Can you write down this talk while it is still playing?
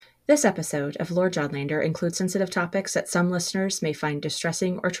This episode of Lord Johnlander includes sensitive topics that some listeners may find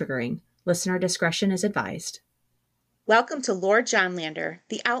distressing or triggering. Listener discretion is advised. Welcome to Lord Johnlander,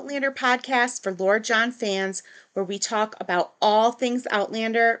 the Outlander podcast for Lord John fans, where we talk about all things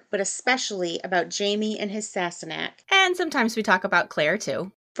Outlander, but especially about Jaime and his Sassenach. And sometimes we talk about Claire,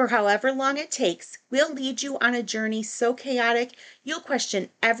 too. For however long it takes, we'll lead you on a journey so chaotic, you'll question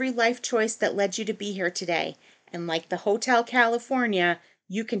every life choice that led you to be here today. And like the Hotel California,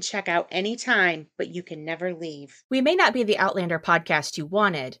 you can check out anytime, but you can never leave. We may not be the Outlander podcast you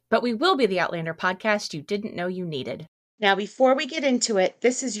wanted, but we will be the Outlander podcast you didn't know you needed. Now, before we get into it,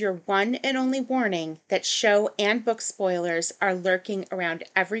 this is your one and only warning that show and book spoilers are lurking around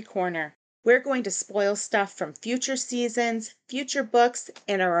every corner. We're going to spoil stuff from future seasons, future books,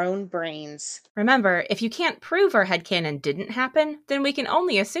 and our own brains. Remember, if you can't prove our headcanon didn't happen, then we can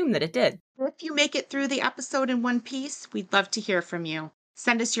only assume that it did. If you make it through the episode in one piece, we'd love to hear from you.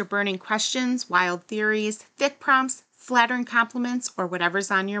 Send us your burning questions, wild theories, thick prompts, flattering compliments, or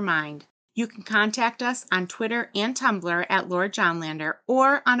whatever's on your mind. You can contact us on Twitter and Tumblr at Lord Johnlander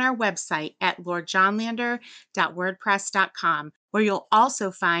or on our website at lordjohnlander.wordpress.com, where you'll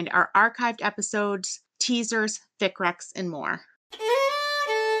also find our archived episodes, teasers, fic recs, and more.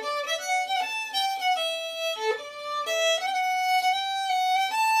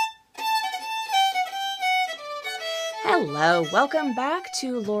 Hello, welcome back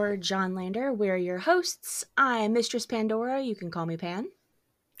to Lord Johnlander. We're your hosts. I'm Mistress Pandora. You can call me Pan.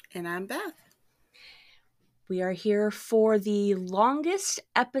 And I'm Beth. We are here for the longest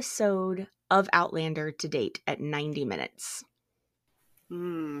episode of Outlander to date at 90 minutes.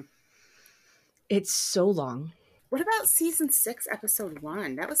 It's so long. What about season 6, episode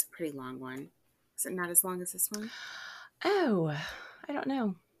 1? That was a pretty long one. Is it not as long as this one? Oh, I don't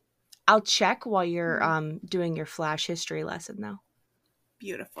know. I'll check while you're doing your Flash history lesson, though.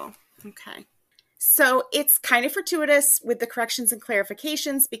 Beautiful. Okay. So it's kind of fortuitous with the corrections and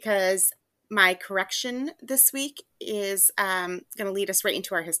clarifications because my correction this week is going to lead us right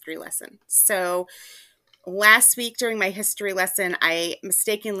into our history lesson. So last week during my history lesson, I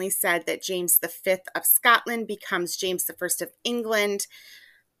mistakenly said that James V of Scotland becomes James I of England.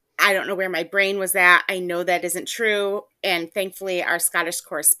 I don't know where my brain was at. I know that isn't true. And thankfully, our Scottish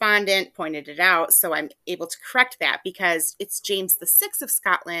correspondent pointed it out. So I'm able to correct that because it's James VI of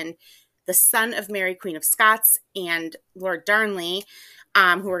Scotland, the son of Mary, Queen of Scots, and Lord Darnley,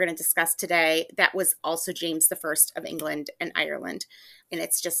 who we're going to discuss today. That was also James I of England and Ireland. And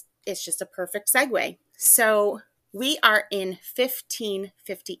it's just a perfect segue. So we are in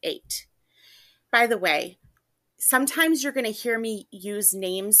 1558. By the way, sometimes you're going to hear me use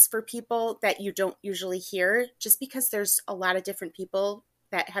names for people that you don't usually hear just because there's a lot of different people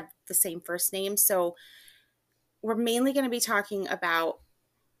that have the same first name. So we're mainly going to be talking about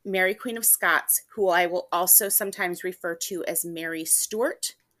Mary, Queen of Scots, who I will also sometimes refer to as Mary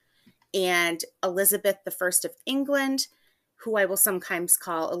Stuart, and Elizabeth I of England, who I will sometimes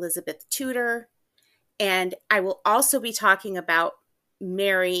call Elizabeth Tudor. And I will also be talking about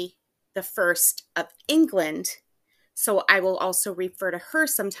Mary I of England. So I will also refer to her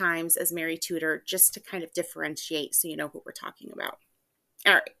sometimes as Mary Tudor, just to kind of differentiate so you know who we're talking about.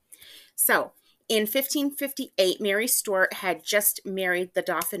 All right. So in 1558, Mary Stuart had just married the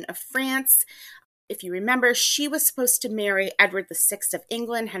Dauphin of France. If you remember, she was supposed to marry Edward VI of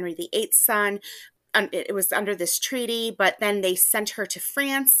England, Henry VIII's son. It was under this treaty, but then they sent her to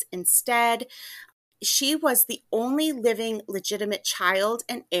France instead. She was the only living legitimate child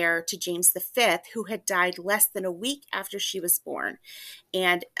and heir to James V, who had died less than a week after she was born.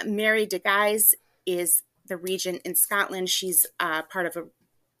 And Mary de Guise is the regent in Scotland. She's part of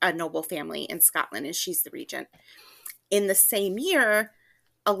a noble family in Scotland, and she's the regent. In the same year,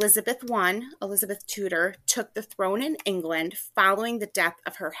 Elizabeth Tudor, took the throne in England following the death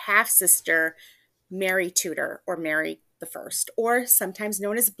of her half-sister, Mary Tudor, or Mary the First, or sometimes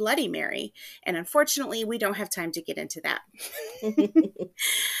known as Bloody Mary. And unfortunately, we don't have time to get into that.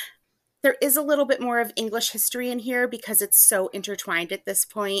 There is a little bit more of English history in here because it's so intertwined at this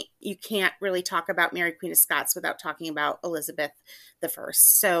point. You can't really talk about Mary, Queen of Scots without talking about Elizabeth I.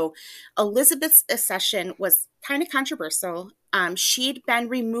 So Elizabeth's accession was kind of controversial. She'd been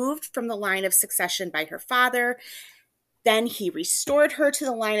removed from the line of succession by her father. Then he restored her to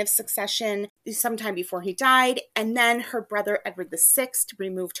the line of succession sometime before he died. And then her brother Edward VI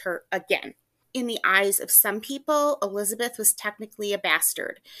removed her again. In the eyes of some people, Elizabeth was technically a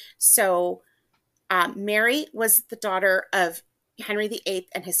bastard. So Mary was the daughter of Henry VIII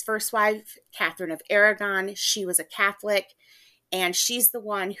and his first wife, Catherine of Aragon. She was a Catholic, and she's the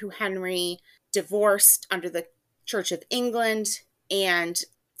one who Henry divorced under the Church of England and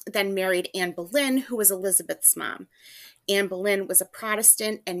then married Anne Boleyn, who was Elizabeth's mom. Anne Boleyn was a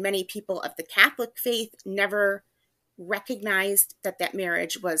Protestant, and many people of the Catholic faith never recognized that that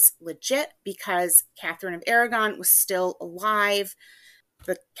marriage was legit because Catherine of Aragon was still alive.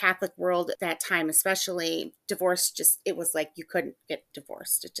 The Catholic world at that time, especially, divorce just, it was like you couldn't get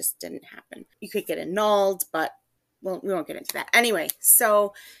divorced. It just didn't happen. You could get annulled, but well, we won't get into that. Anyway,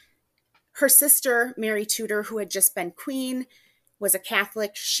 so her sister, Mary Tudor, who had just been queen, was a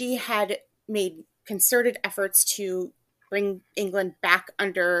Catholic. She had made concerted efforts to bring England back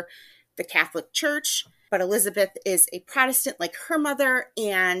under the Catholic Church, but Elizabeth is a Protestant like her mother,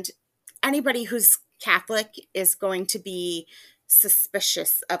 and anybody who's Catholic is going to be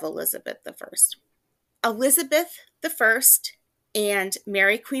suspicious of Elizabeth I. Elizabeth I and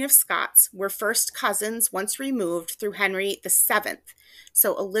Mary, Queen of Scots, were first cousins once removed through Henry VII.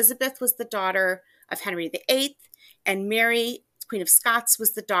 So Elizabeth was the daughter of Henry VIII, and Mary, Queen of Scots,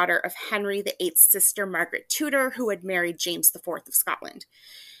 was the daughter of Henry VIII's sister, Margaret Tudor, who had married James IV of Scotland.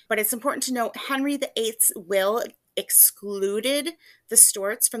 But it's important to note Henry VIII's will excluded the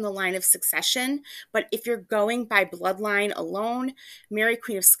Stuarts from the line of succession. But if you're going by bloodline alone, Mary,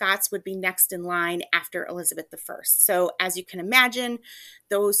 Queen of Scots, would be next in line after Elizabeth I. So as you can imagine,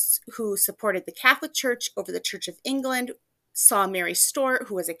 those who supported the Catholic Church over the Church of England saw Mary Stuart,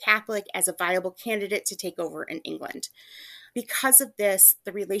 who was a Catholic, as a viable candidate to take over in England. Because of this,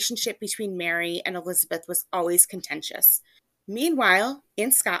 the relationship between Mary and Elizabeth was always contentious. Meanwhile,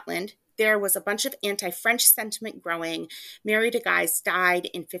 in Scotland, there was a bunch of anti-French sentiment growing. Mary de Guise died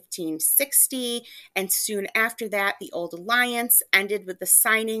in 1560, and soon after that, the Old Alliance ended with the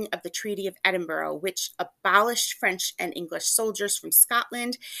signing of the Treaty of Edinburgh, which abolished French and English soldiers from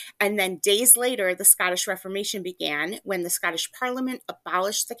Scotland. And then days later, the Scottish Reformation began when the Scottish Parliament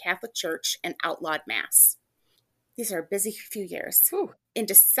abolished the Catholic Church and outlawed Mass. These are a busy few years. Ooh. In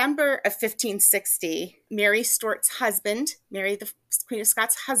December of 1560, Mary Stuart's husband, Mary the Queen of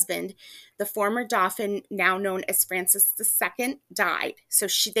Scots' husband, the former Dauphin, now known as Francis II, died. So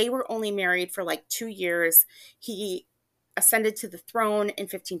they were only married for like 2 years. He ascended to the throne in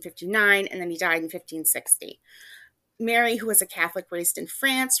 1559, and then he died in 1560. Mary, who was a Catholic raised in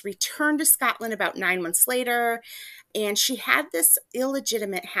France, returned to Scotland about 9 months later, and she had this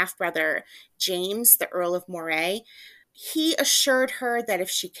illegitimate half-brother, James, the Earl of Moray. He assured her that if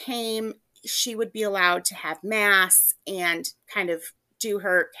she came, she would be allowed to have Mass and kind of do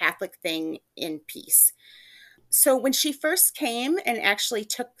her Catholic thing in peace. So when she first came and actually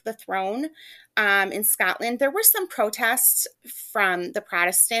took the throne in Scotland, there were some protests from the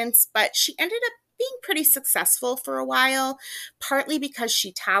Protestants, but she ended up being pretty successful for a while, partly because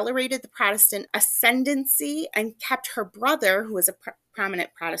she tolerated the Protestant ascendancy and kept her brother, who was a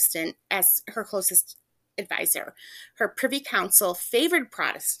prominent Protestant, as her closest advisor. Her Privy Council favored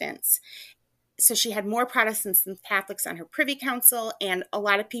Protestants, so she had more Protestants than Catholics on her Privy Council, and a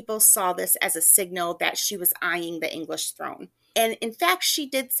lot of people saw this as a signal that she was eyeing the English throne. And in fact, she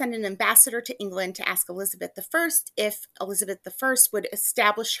did send an ambassador to England to ask Elizabeth I if Elizabeth I would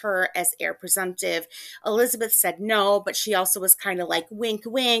establish her as heir presumptive. Elizabeth said no, but she also was kind of like, wink,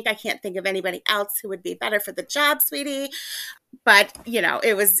 wink, I can't think of anybody else who would be better for the job, sweetie. But,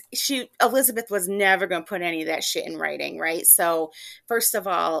 Elizabeth was never going to put any of that shit in writing, right? So first of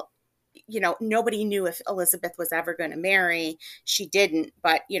all, nobody knew if Elizabeth was ever going to marry. She didn't,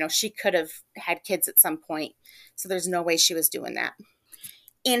 but, she could have had kids at some point. So there's no way she was doing that.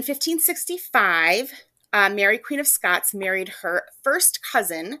 In 1565, Mary, Queen of Scots, married her first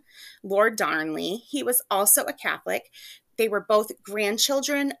cousin, Lord Darnley. He was also a Catholic. They were both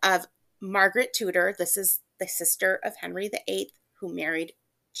grandchildren of Margaret Tudor. This is the sister of Henry VIII, who married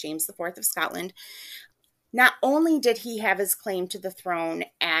James IV of Scotland. Not only did he have his claim to the throne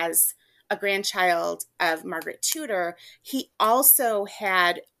as a grandchild of Margaret Tudor, he also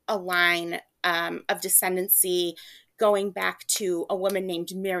had a line of descendancy going back to a woman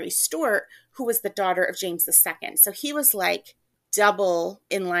named Mary Stuart, who was the daughter of James II. So he was like double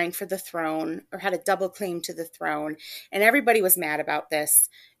in line for the throne, or had a double claim to the throne. And everybody was mad about this.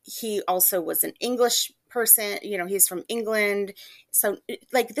 He also was an English person, he's from England. So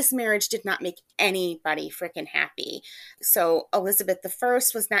this marriage did not make anybody freaking happy. So Elizabeth I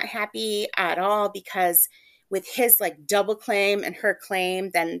was not happy at all, because with his double claim and her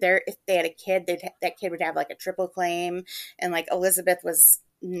claim, then if they had a kid, that kid would have a triple claim. And Elizabeth was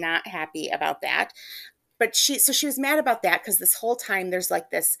not happy about that. But she was mad about that, because this whole time there's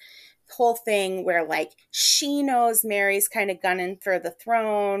this whole thing where she knows Mary's kind of gunning for the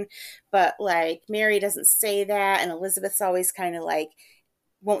throne, but Mary doesn't say that, and Elizabeth's always kind of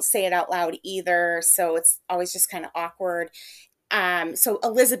won't say it out loud either, so it's always just kind of awkward. So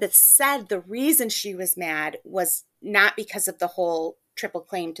Elizabeth said the reason she was mad was not because of the whole triple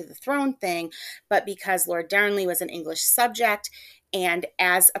claim to the throne thing, but because Lord Darnley was an English subject. And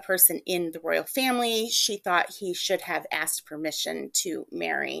as a person in the royal family, she thought he should have asked permission to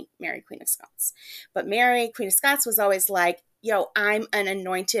marry Mary, Queen of Scots. But Mary, Queen of Scots, was always like, yo, I'm an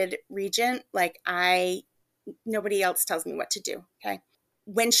anointed regent. Like, nobody else tells me what to do. Okay.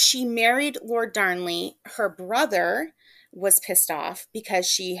 When she married Lord Darnley, her brother was pissed off because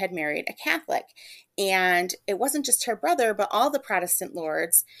she had married a Catholic. And it wasn't just her brother, but all the Protestant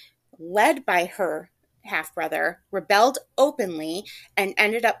lords, led by her half brother, rebelled openly and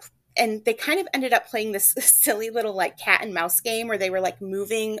they kind of ended up playing this silly little like cat and mouse game where they were like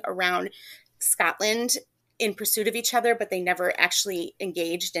moving around Scotland in pursuit of each other, but they never actually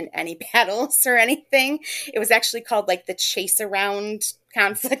engaged in any battles or anything. It was actually called like the chase around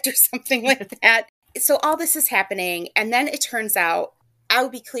conflict or something like that. So all this is happening. And then it turns out, I'll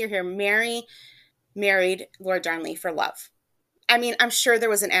be clear here, Mary married Lord Darnley for love. I mean, I'm sure there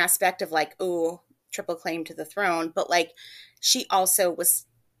was an aspect of like, oh, triple claim to the throne, but like she also was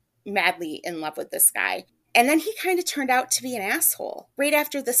madly in love with this guy. And then he kind of turned out to be an asshole. Right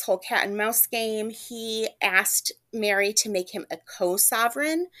after this whole cat and mouse game, he asked Mary to make him a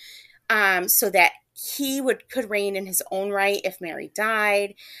co-sovereign so that he could reign in his own right if Mary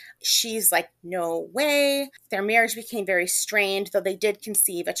died. She's like, no way. Their marriage became very strained, though they did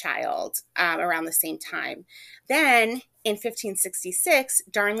conceive a child around the same time. Then in 1566,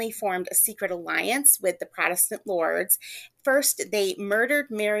 Darnley formed a secret alliance with the Protestant lords. First, they murdered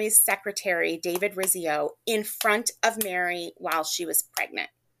Mary's secretary, David Rizzio, in front of Mary while she was pregnant.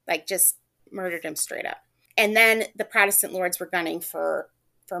 Like, just murdered him straight up. And then the Protestant lords were gunning for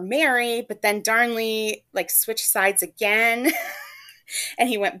Mary, but then Darnley like switched sides again and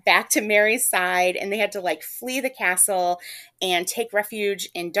he went back to Mary's side, and they had to like flee the castle and take refuge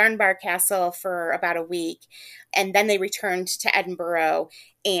in Dunbar Castle for about a week. And then they returned to Edinburgh,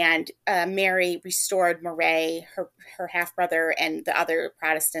 and Mary restored Moray, her half-brother, and the other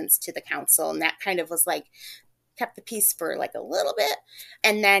Protestants to the council. And that kind of was like kept the peace for like a little bit.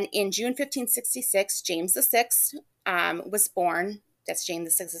 And then in June 1566, James VI was born. That's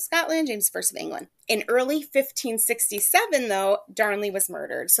James VI of Scotland, James I of England. In early 1567, though, Darnley was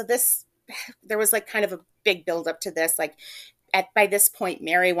murdered. So there was like kind of a big buildup to this. Like by this point,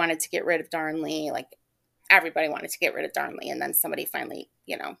 Mary wanted to get rid of Darnley. Like everybody wanted to get rid of Darnley. And then somebody finally,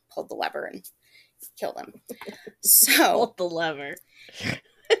 pulled the lever and killed him. So pulled the lever.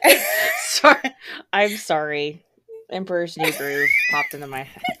 I'm sorry. Emperor's New Groove popped into my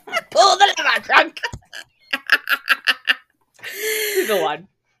head. Pull the lever, drunk. Go on.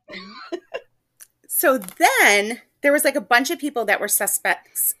 So then there was like a bunch of people that were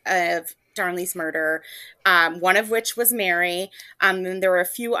suspects of Darnley's murder, one of which was Mary. And there were a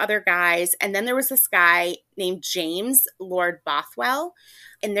few other guys. And then there was this guy named James, Lord Bothwell.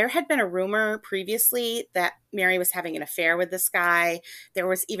 And there had been a rumor previously that Mary was having an affair with this guy. There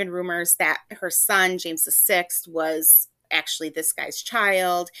was even rumors that her son, James VI, was actually this guy's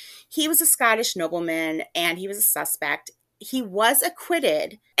child. He was a Scottish nobleman, and he was a suspect. He was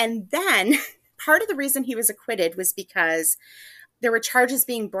acquitted. And then part of the reason he was acquitted was because there were charges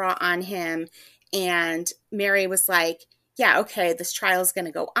being brought on him. And Mary was like, yeah, okay, this trial is going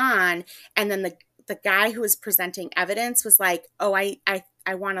to go on. And then the guy who was presenting evidence was like, oh, I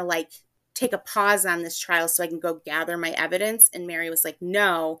want to like take a pause on this trial so I can go gather my evidence. And Mary was like,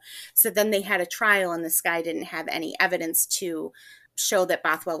 no. So then they had a trial, and this guy didn't have any evidence to show that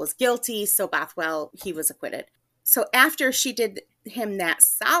Bothwell was guilty. So Bothwell, he was acquitted. So after she did him that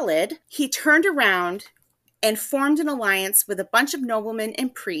solid, he turned around and formed an alliance with a bunch of noblemen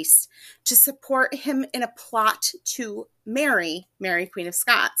and priests to support him in a plot to marry Mary, Queen of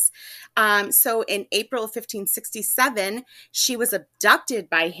Scots. So in April of 1567, she was abducted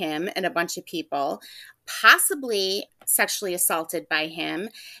by him and a bunch of people, possibly sexually assaulted by him,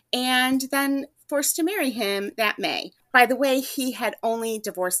 and then forced to marry him that May. By the way, he had only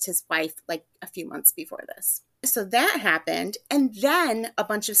divorced his wife like a few months before this. So that happened. And then a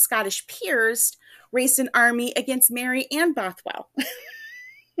bunch of Scottish peers raised an army against Mary and Bothwell.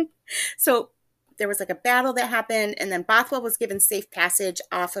 So there was like a battle that happened, and then Bothwell was given safe passage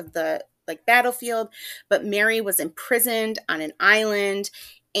off of the like battlefield, but Mary was imprisoned on an island,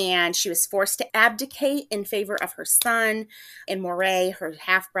 and she was forced to abdicate in favor of her son, and Moray, her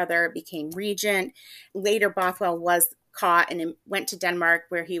half-brother, became regent. Later, Bothwell was caught and went to Denmark,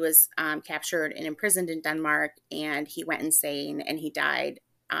 where he was captured and imprisoned in Denmark, and he went insane, and he died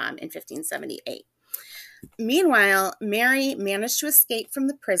in 1578. Meanwhile, Mary managed to escape from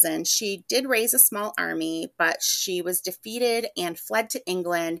the prison. She did raise a small army, but she was defeated and fled to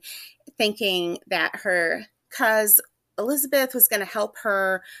England, thinking that her cousin Elizabeth was going to help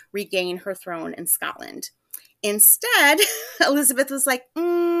her regain her throne in Scotland. Instead, Elizabeth was like,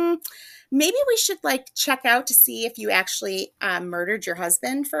 maybe we should check out to see if you actually murdered your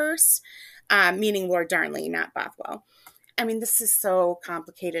husband first, meaning Lord Darnley, not Bothwell. I mean, this is so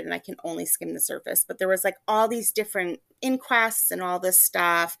complicated and I can only skim the surface, but there was all these different inquests and all this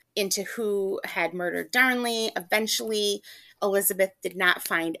stuff into who had murdered Darnley. Eventually, Elizabeth did not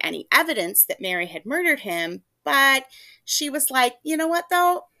find any evidence that Mary had murdered him, but she was like, you know what,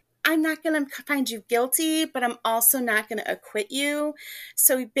 though? I'm not going to find you guilty, but I'm also not going to acquit you.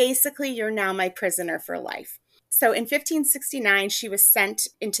 So basically, you're now my prisoner for life. So in 1569, she was sent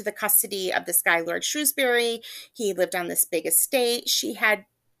into the custody of this guy, Lord Shrewsbury. He lived on this big estate. She had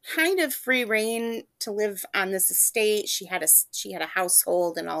kind of free reign to live on this estate. She had a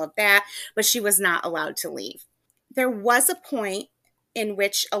household and all of that, but she was not allowed to leave. There was a point in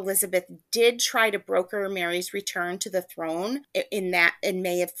which Elizabeth did try to broker Mary's return to the throne in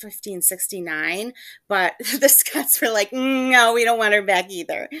May of 1569, but the Scots were like, no, we don't want her back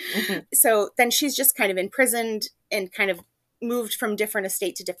either. Mm-hmm. So then she's just kind of imprisoned and kind of moved from different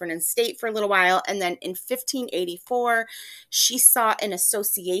estate to different estate for a little while. And then in 1584, she sought an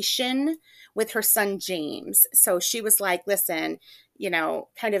association with her son, James. So she was like, listen,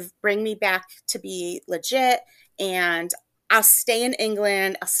 kind of bring me back to be legit, and I'll stay in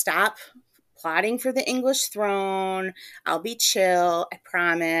England. I'll stop plotting for the English throne. I'll be chill. I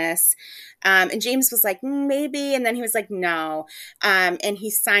promise. And James was like, maybe. And then he was like, no. And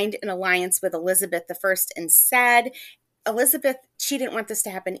he signed an alliance with Elizabeth I instead. Elizabeth, she didn't want this to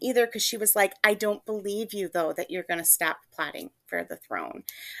happen either, because she was like, I don't believe you, though, that you're going to stop plotting for the throne.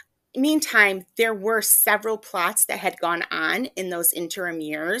 Meantime, there were several plots that had gone on in those interim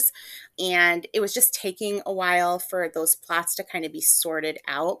years, and it was just taking a while for those plots to kind of be sorted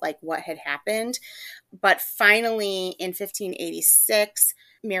out, like what had happened. But finally, in 1586,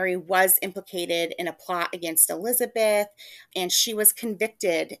 Mary was implicated in a plot against Elizabeth, and she was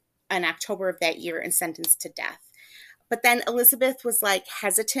convicted in October of that year and sentenced to death. But then Elizabeth was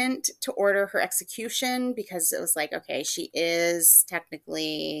hesitant to order her execution, because it was okay, she is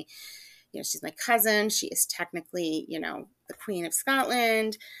technically, she's my cousin. She is technically, the Queen of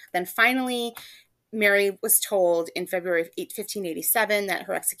Scotland. Then finally, Mary was told in February of 1587 that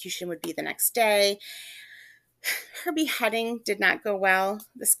her execution would be the next day. Her beheading did not go well.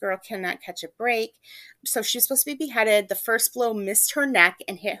 This girl cannot catch a break. So she was supposed to be beheaded. The first blow missed her neck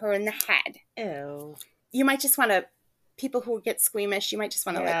and hit her in the head. Ew. You might just want to, people who get squeamish, you might just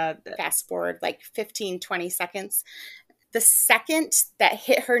want to fast forward 15, 20 seconds. The second that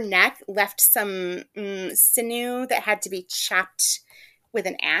hit her neck left some sinew that had to be chopped with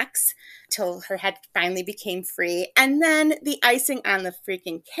an axe till her head finally became free. And then the icing on the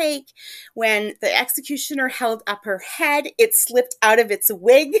freaking cake, when the executioner held up her head, it slipped out of its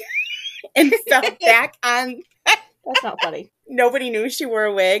wig and fell back on. That's not funny. Nobody knew she wore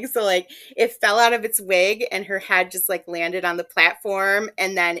a wig. So it fell out of its wig and her head just landed on the platform.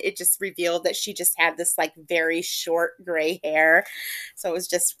 And then it just revealed that she just had this very short gray hair. So it was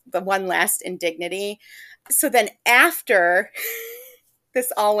just the one last indignity. So then after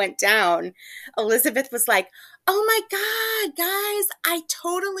this all went down, Elizabeth was like, oh my God, guys, I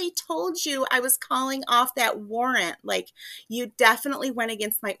totally told you I was calling off that warrant. You definitely went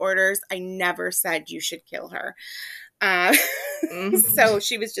against my orders. I never said you should kill her. So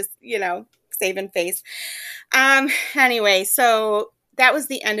she was just, saving face. Anyway, so that was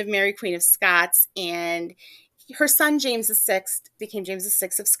the end of Mary, Queen of Scots, and her son James VI became James VI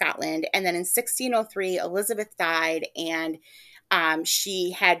of Scotland. And then in 1603, Elizabeth died, and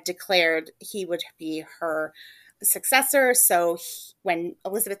she had declared he would be her successor. So when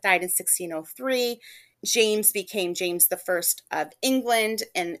Elizabeth died in 1603, James became James I of England,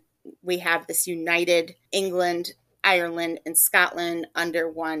 and we have this united England, Ireland, and Scotland under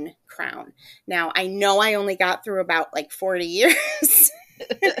one crown. Now, I know I only got through about 40 years,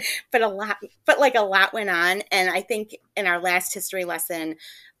 but a lot went on. And I think in our last history lesson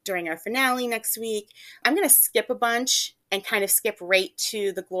during our finale next week, I'm going to skip a bunch and kind of skip right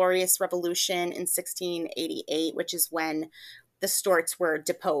to the Glorious Revolution in 1688, which is when the Stuarts were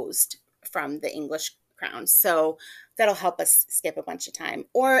deposed from the English crown. So that'll help us skip a bunch of time.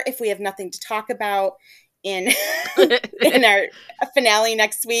 Or if we have nothing to talk about in our finale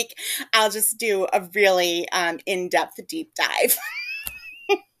next week, I'll just do a really in-depth deep dive.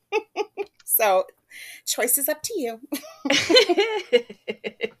 So choice is up to you.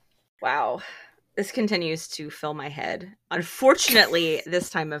 Wow. This continues to fill my head. Unfortunately, this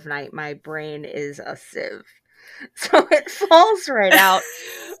time of night, my brain is a sieve. So it falls right out.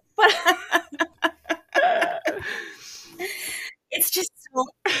 But it's just so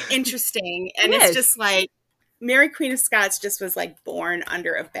interesting. And It it's is. just like Mary Queen of Scots just was like born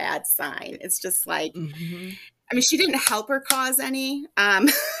under a bad sign. It's just like, Mhm. I mean, she didn't help her cause any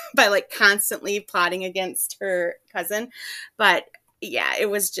by like constantly plotting against her cousin. But yeah, it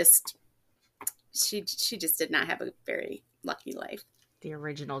was just, she just did not have a very lucky life. The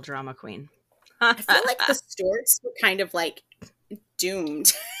original drama queen. I feel like the Storts were kind of like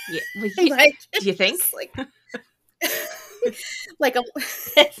doomed. Yeah, well, Like, do you think? Like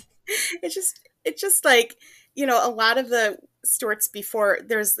it's just like, you know, a lot of the Storts before,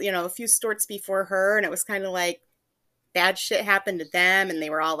 there's, you know, a few Storts before her, and it was kind of like bad shit happened to them, and they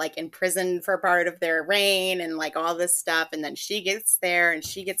were all like imprisoned for part of their reign and like all this stuff, and then she gets there and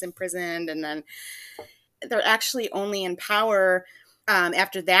she gets imprisoned, and then they're actually only in power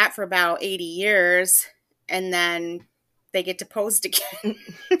after that for about 80 years, and then they get deposed again.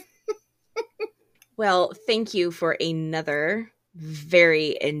 Well, thank you for another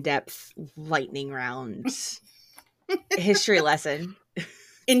very in-depth lightning round history lesson.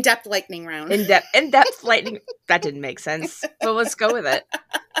 In-depth lightning round. In-depth lightning. That didn't make sense, but let's go with it.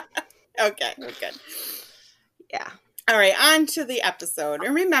 Okay, we're good. Yeah. All right, on to the episode.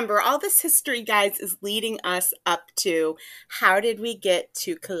 And remember, all this history, guys, is leading us up to how did we get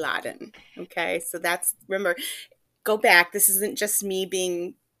to Culloden? Okay, so that's, remember, go back. This isn't just me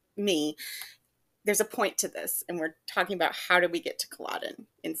being me. There's a point to this, and we're talking about how did we get to Culloden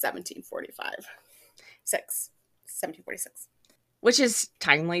in 1746. Which is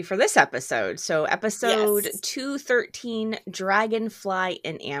timely for this episode. So episode Yes. 213, Dragonfly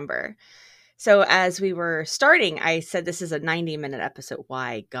in Amber. So as we were starting, I said this is a 90-minute episode.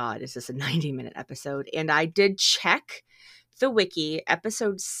 Why, God, is this a 90-minute episode? And I did check the wiki.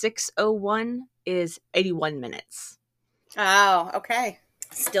 Episode 601 is 81 minutes. Oh, okay.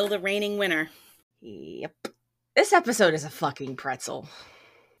 Still the reigning winner. Yep. This episode is a fucking pretzel.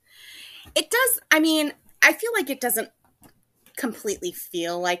 It does, I mean, I feel like it doesn't completely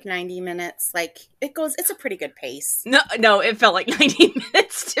feel like 90 minutes. Like, it goes, it's a pretty good pace. No, it felt like 90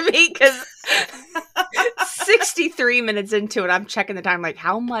 minutes to me because 63 minutes into it, I'm checking the time like,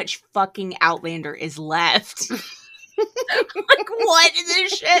 how much fucking Outlander is left? Like, what is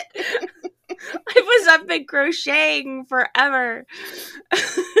this shit? I was up and crocheting forever.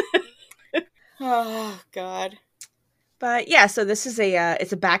 Oh, God. But yeah, so this is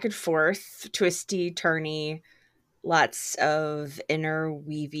it's a back and forth, twisty, turny, lots of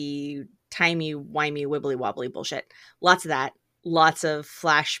interweavy, timey-wimey, wibbly-wobbly bullshit. Lots of that. Lots of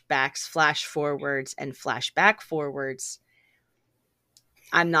flashbacks, flash forwards, and flashback forwards.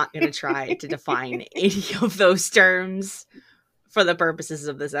 I'm not going to try to define any of those terms for the purposes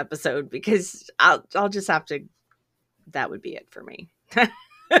of this episode because I'll just have to. That would be it for me.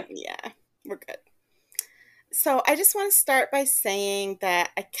 Yeah, we're good. So I just want to start by saying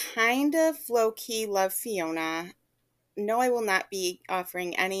that I kind of low-key love Fiona. No, I will not be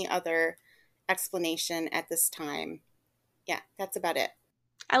offering any other explanation at this time. Yeah, that's about it.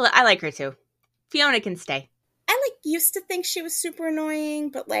 I like her too. Fiona can stay. I like used to think she was super annoying,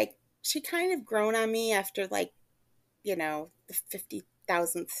 but like she kind of grown on me after like, you know, the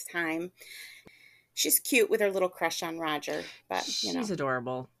 50,000th time. She's cute with her little crush on Roger, but you know. She's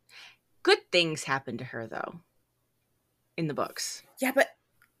adorable. Good things happen to her though. In the books.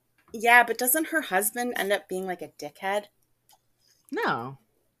 Yeah, but doesn't her husband end up being like a dickhead? No.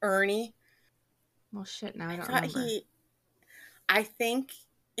 Ernie? Well, shit, now I don't remember. I think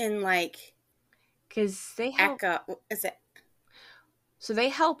in like... Because they helped... Is it? So they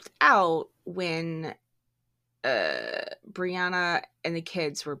helped out when Brianna and the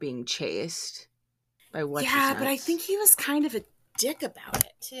kids were being chased by Yeah, but I think he was kind of a dick about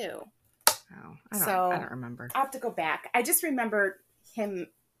it, too. Oh, I don't remember. I'll have to go back. I just remember him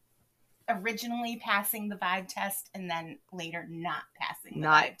originally passing the vibe test and then later not passing the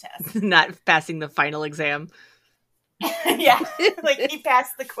vibe test. Not passing the final exam. Yeah, like he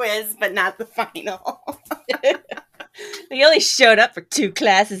passed the quiz, but not the final. He only showed up for 2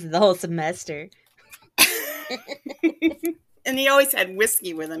 classes in the whole semester. And he always had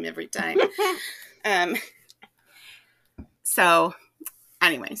whiskey with him every time. So,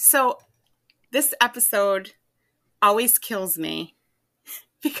 anyway, this episode always kills me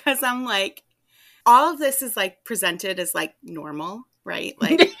because I'm like, all of this is like presented as like normal, right?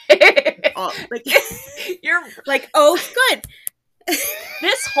 Like, you're like, oh, good.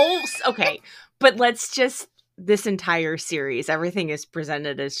 Okay, but let's just this entire series, everything is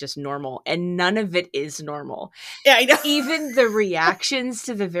presented as just normal, and none of it is normal. Yeah, I know. Even the reactions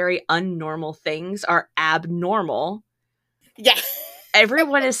to the very unnormal things are abnormal. Yeah.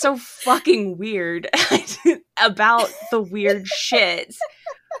 Everyone is so fucking weird about the weird shit.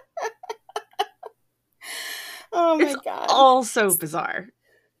 Oh my It's God. all so bizarre.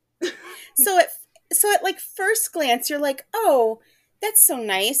 So at like first glance, you're like, oh, that's so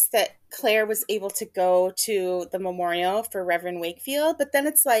nice that Claire was able to go to the memorial for Reverend Wakefield. But then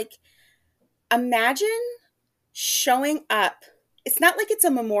it's like, imagine showing up. It's not like it's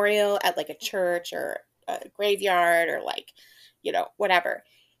a memorial at like a church or a graveyard or like, whatever.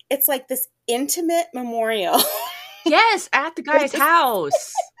 It's like this intimate memorial Yes, at the guy's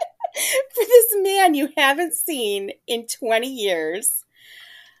house. for this man you haven't seen in 20 years.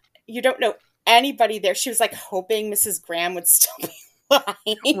 You don't know anybody there. She was like hoping Mrs. Graham would still be alive.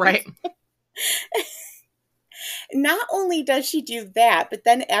 Right. Not only does she do that, but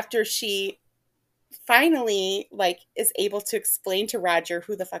then after she finally like is able to explain to Roger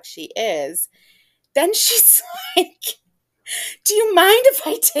who the fuck she is, then she's like, do you mind if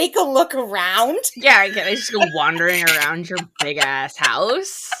I take a look around? Yeah, can I just go wandering around your big ass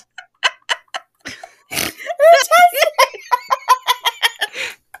house? I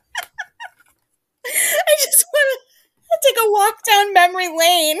just want to take a walk down memory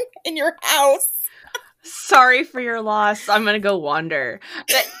lane in your house. Sorry for your loss. I'm gonna go wander.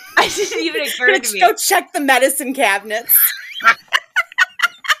 I didn't even occur to me. Go check the medicine cabinets.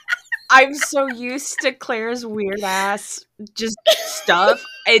 I'm so used to Claire's weird ass just stuff.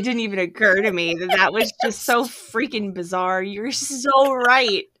 It didn't even occur to me that was just so freaking bizarre. You're so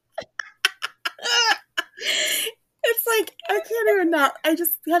right. It's like, I can't even not. I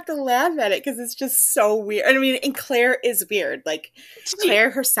just have to laugh at it because it's just so weird. I mean, and Claire is weird. Like, Claire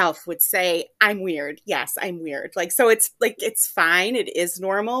herself would say, I'm weird. Yes, I'm weird. Like, so it's like, it's fine. It is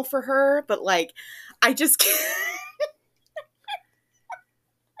normal for her. But like, I just can't.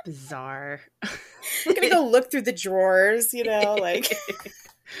 Bizarre. I'm going to go look through the drawers, like.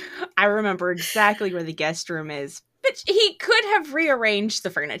 I remember exactly where the guest room is. But he could have rearranged the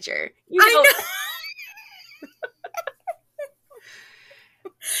furniture. I know.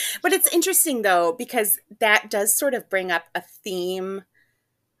 But it's interesting, though, because that does sort of bring up a theme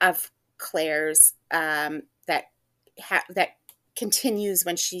of Claire's that continues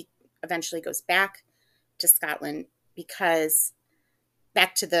when she eventually goes back to Scotland, because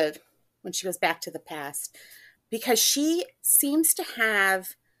when she goes back to the past, because she seems to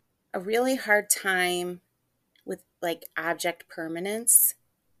have a really hard time with like object permanence.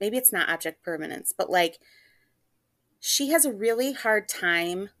 Maybe it's not object permanence, but like she has a really hard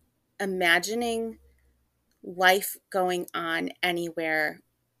time imagining life going on anywhere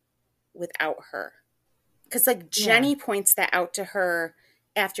without her. Because like Jenny points that out to her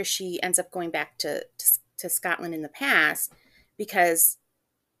after she ends up going back to Scotland in the past, because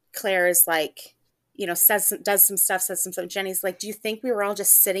Claire is like, does some stuff. Jenny's like, do you think we were all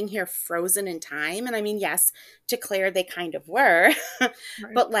just sitting here frozen in time? And I mean, yes, to Claire, they kind of were. Right.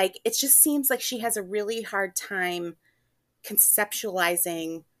 But like, it just seems like she has a really hard time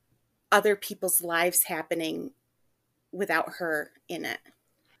conceptualizing other people's lives happening without her in it.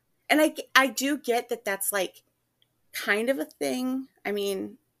 And I do get that that's like kind of a thing. I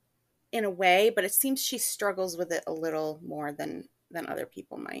mean, in a way, but it seems she struggles with it a little more than other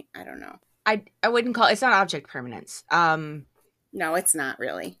people might. I don't know. I wouldn't call it's not object permanence. No, it's not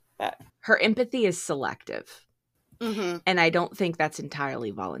really. But her empathy is selective. Mm-hmm. And I don't think that's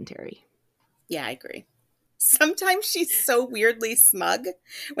entirely voluntary. Yeah, I agree. Sometimes she's so weirdly smug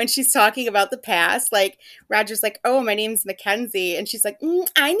when she's talking about the past. Like, Roger's like, oh, my name's Mackenzie. And she's like,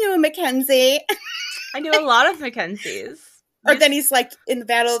 I knew a Mackenzie. I knew a lot of Mackenzies. Or then he's like, in the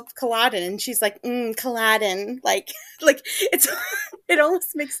Battle of Culloden, and she's like, Culloden. Like it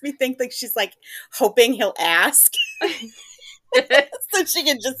almost makes me think like she's like hoping he'll ask. So she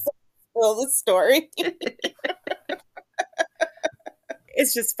can just tell the story.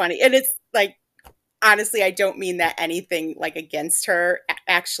 It's just funny. And it's like, honestly, I don't mean that anything like against her.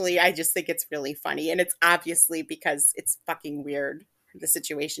 Actually, I just think it's really funny. And it's obviously because it's fucking weird, the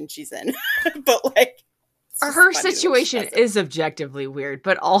situation she's in. But like, her situation is objectively weird,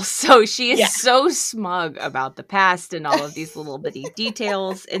 but also she is so smug about the past and all of these little bitty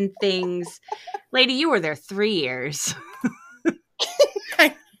details and things. Lady, you were there 3 years.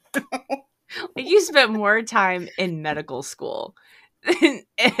 I know. You spent more time in medical school than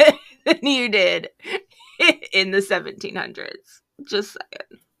you did in the 1700s. Just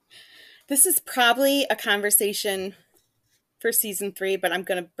saying. This is probably a conversation for season 3, but I'm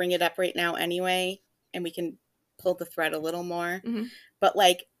going to bring it up right now anyway, and we can pull the thread a little more. Mm-hmm. But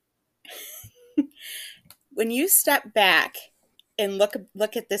like when you step back and look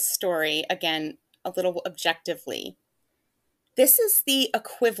at this story again a little objectively, this is the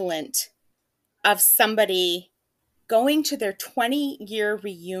equivalent of somebody going to their 20-year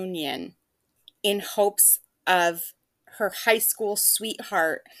reunion in hopes of her high school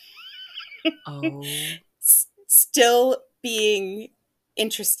sweetheart still being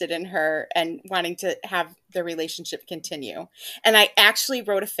interested in her and wanting to have the relationship continue. And I actually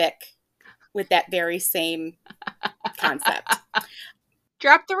wrote a fic with that very same concept.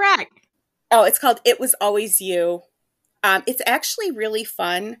 Drop the rack. Oh, it's called It Was Always You. It's actually really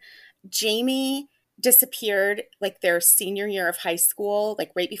fun. Jamie disappeared like their senior year of high school,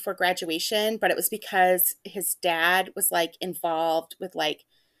 like right before graduation, but it was because his dad was like involved with like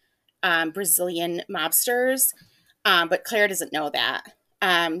Brazilian mobsters. But Claire doesn't know that.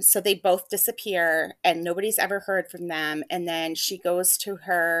 So they both disappear and nobody's ever heard from them. And then she goes to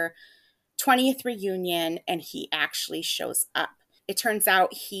her 20th reunion and he actually shows up. It turns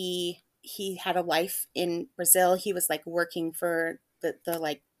out he had a life in Brazil. He was like working for the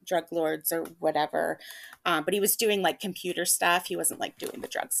like drug lords or whatever. But he was doing like computer stuff. He wasn't like doing the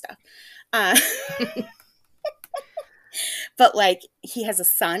drug stuff. But like he has a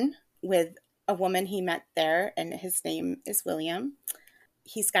son with a woman he met there and his name is William.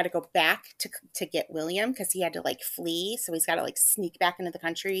 He's got to go back to get William because he had to like flee. So he's got to like sneak back into the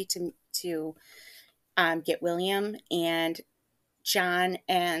country to get William. And John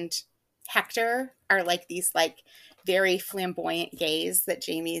and Hector are like these like very flamboyant gays that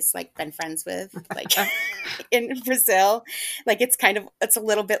Jamie's like been friends with like in Brazil. Like it's a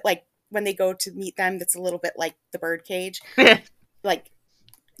little bit like when they go to meet them, that's a little bit like the birdcage. like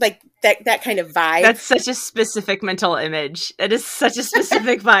that kind of vibe. That's such a specific mental image. It is such a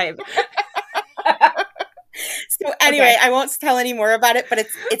specific vibe. So anyway, I won't tell any more about it, but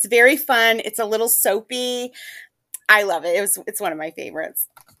it's very fun. It's a little soapy. I love it. It's one of my favorites.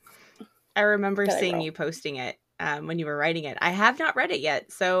 I remember seeing you posting it when you were writing it. I have not read it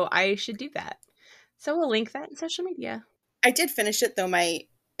yet, so I should do that. So we'll link that in social media. I did finish it, though my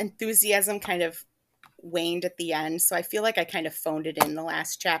enthusiasm kind of waned at the end, so I feel like I kind of phoned it in the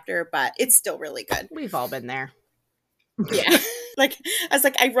last chapter, but it's still really good. We've all been there. Yeah. Like, I was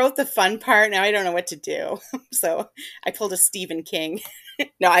like, I wrote the fun part, now I don't know what to do. So I pulled a Stephen King.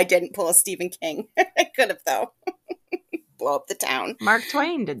 No, I didn't pull a Stephen King. I could have, though. Blow up the town. Mark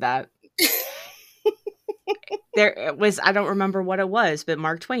Twain did that. There was, I don't remember what it was, but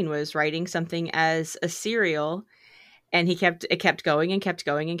Mark Twain was writing something as a serial, and it kept going and kept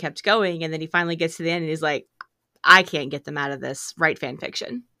going and kept going, and then he finally gets to the end and he's like, I can't get them out of this. Write fan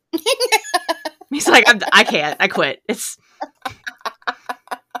fiction. He's like, I can't. I quit. It's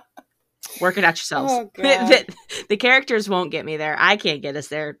work it out yourselves. Oh, God. The characters won't get me there. I can't get us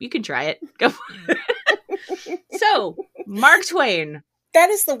there. You can try it. Go for it. So, Mark Twain. That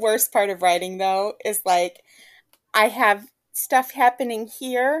is the worst part of writing, though, is like, I have stuff happening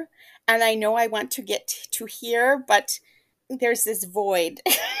here, and I know I want to get to here, but there's this void.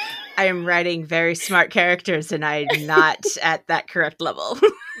 I am writing very smart characters, and I'm not at that correct level.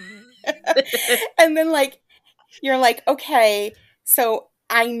 And then, like, you're like, okay, so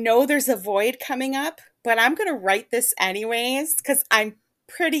I know there's a void coming up, but I'm going to write this anyways, because I'm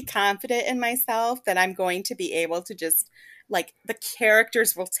pretty confident in myself that I'm going to be able to just, like, the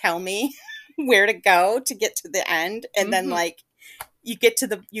characters will tell me where to go to get to the end, and then like you get to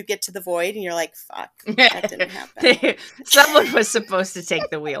the void and you're like, fuck, that didn't happen. Someone was supposed to take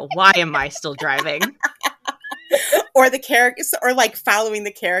the wheel. Why am I still driving? Or the characters, or like following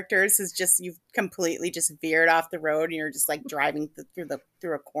the characters is just, you've completely just veered off the road and you're just like driving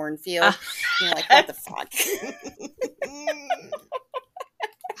through a cornfield. And you're like, what the fuck?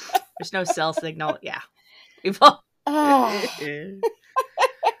 There's no cell signal. Yeah. We've all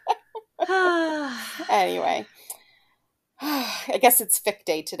Anyway, I guess it's fic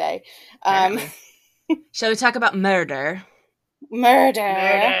day today. Shall we talk about murder?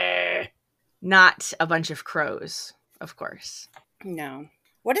 Murder. Not a bunch of crows, of course. No.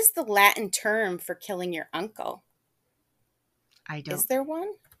 What is the Latin term for killing your uncle? Is there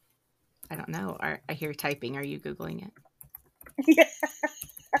one? I don't know. I hear typing. Are you Googling it?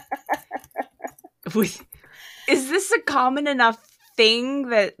 Is this a common enough thing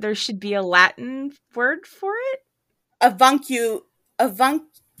that there should be a Latin word for it?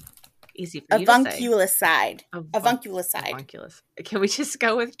 Easy for you to say. Avunculicide. Can we just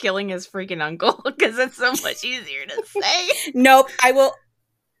go with killing his freaking uncle? Because it's so much easier to say. Nope. I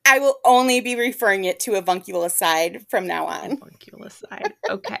will only be referring it to avunculicide from now on. Avunculicide.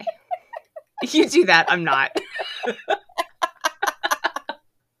 Okay. You do that. I'm not.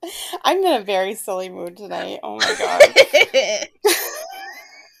 I'm in a very silly mood tonight. Oh my god.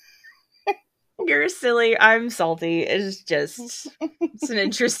 You're silly. I'm salty. It's an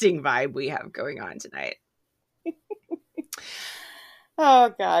interesting vibe we have going on tonight.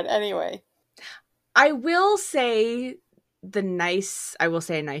 Oh god. Anyway. I will say a nice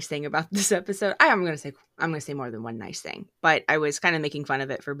thing about this episode. I'm gonna say more than one nice thing, but I was kind of making fun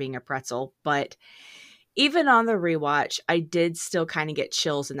of it for being a pretzel. But even on the rewatch, I did still kind of get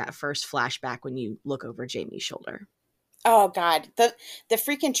chills in that first flashback when you look over Jamie's shoulder. Oh god. The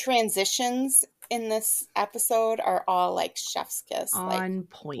freaking transitions in this episode are all like chef's kiss. On Like,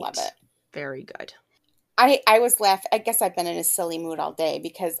 point. love it. Very good. I was laughing. I guess I've been in a silly mood all day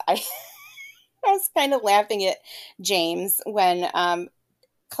because I I was kind of laughing at James when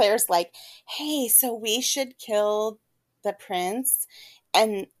Claire's like, "Hey, so we should kill the prince,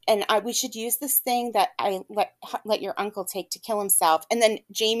 and we should use this thing that I let your uncle take to kill himself." And then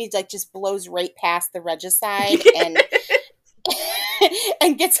Jamie like just blows right past the regicide and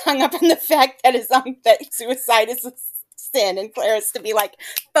and gets hung up on the fact that that suicide is a sin, and Claire has to be like,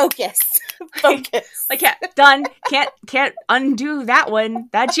 "Focus, focus." Like, yeah, done. Can't undo that one.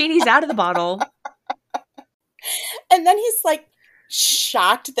 That genie's out of the bottle. And then he's like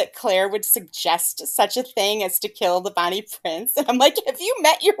shocked that Claire would suggest such a thing as to kill the Bonnie Prince. And I'm like, have you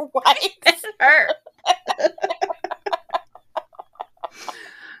met your wife? It's her.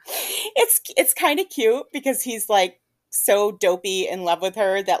 It's kind of cute because he's like so dopey in love with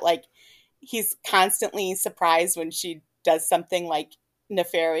her that like he's constantly surprised when she does something like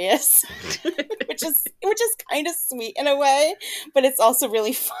nefarious, which is kind of sweet in a way, but it's also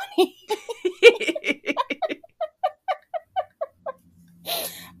really funny.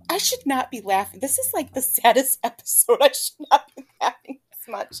 I should not be laughing. This is like the saddest episode. I should not be laughing this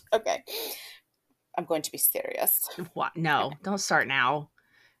much. Okay. I'm going to be serious. What? No, don't start now.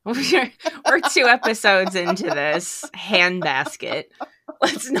 We're 2 episodes into this handbasket.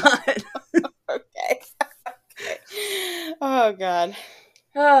 Let's not. Okay. Oh, God.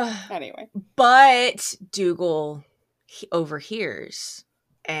 Anyway. But Dougal overhears,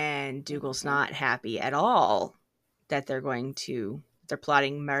 and Dougal's not happy at all that they're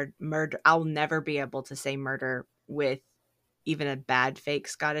plotting murder. I'll never be able to say murder with even a bad fake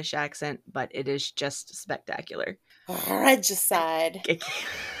Scottish accent, but it is just spectacular. Regicide.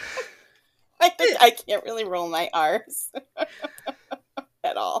 I can't really roll my R's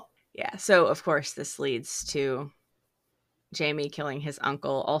at all. Yeah, so of course this leads to Jamie killing his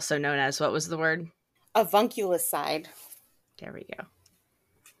uncle, also known as, what was the word? Avunculicide. There we go.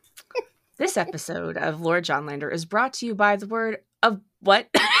 This episode of Lord Johnlander is brought to you by the word of what?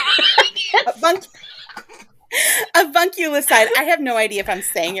 Avunculicide. I have no idea if I'm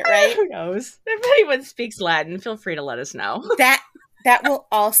saying it right. Who knows? If anyone speaks Latin, feel free to let us know. That will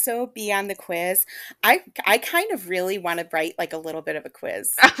also be on the quiz. I kind of really want to write like a little bit of a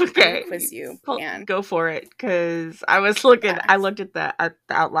quiz. Okay. Quiz you. Go for it, because I was looking. Yeah. I looked at the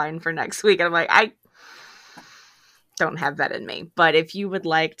outline for next week, and I'm like, I don't have that in me. But if you would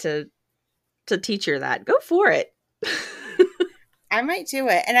like to teacher that, go for it. I might do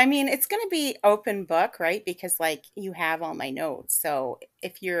it. And I mean, it's going to be open book, right? Because like you have all my notes. So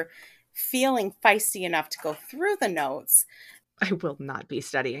if you're feeling feisty enough to go through the notes, I will not be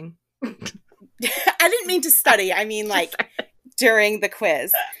studying. I didn't mean to study. I mean like during the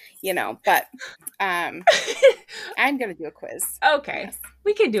quiz, but I'm going to do a quiz. Okay. Yes.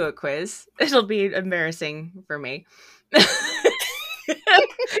 We can do a quiz. It'll be embarrassing for me.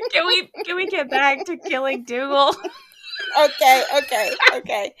 Can we get back to killing Dougal?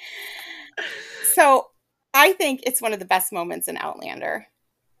 Okay. So I think it's one of the best moments in Outlander.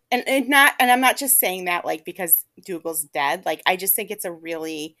 And I'm not just saying that like because Dougal's dead. Like I just think it's a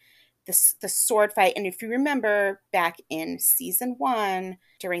really the sword fight. And if you remember back in season 1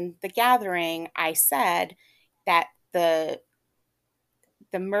 during the gathering, I said that the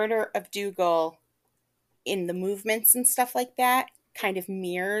murder of Dougal in the movements and stuff like that kind of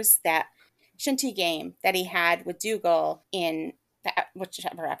mirrors that shinty game that he had with Dougal in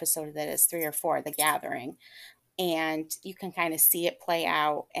whichever episode that is, 3 or 4, the gathering. And you can kind of see it play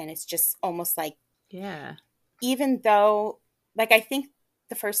out, and it's just almost like, yeah, even though like I think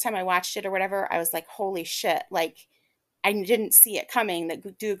the first time I watched it or whatever, I was like, holy shit, like I didn't see it coming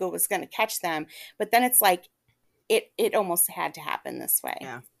that Dougal was going to catch them. But then it's like it almost had to happen this way.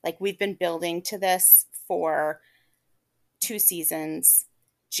 Yeah. Like we've been building to this for 2 seasons.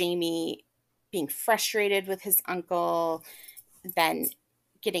 Jamie being frustrated with his uncle, then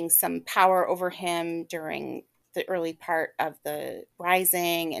getting some power over him during the early part of the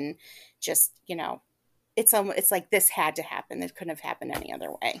rising, and just, it's like this had to happen. It couldn't have happened any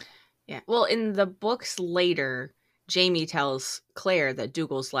other way. Yeah. Well, in the books later, Jamie tells Claire that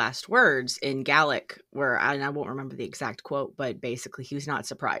Dougal's last words in Gaelic were, and I won't remember the exact quote, but basically he was not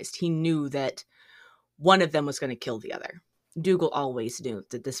surprised. He knew that one of them was going to kill the other. Dougal always knew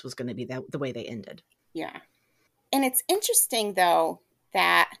that this was going to be the way they ended. Yeah. And it's interesting, though,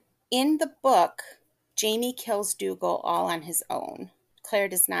 that in the book, Jamie kills Dougal all on his own. Claire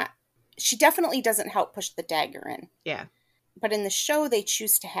does not. She definitely doesn't help push the dagger in. Yeah. But in the show, they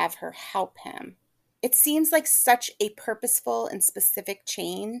choose to have her help him. It seems like such a purposeful and specific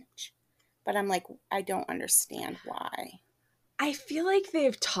change, but I'm like, I don't understand why. I feel like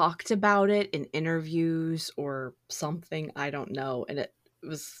they've talked about it in interviews or something. I don't know. And it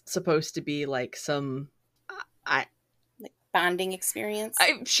was supposed to be like some... like bonding experience?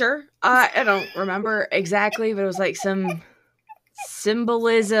 I'm sure. I don't remember exactly, but it was like some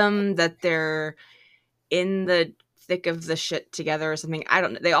symbolism that they're in the thick of the shit together or something. I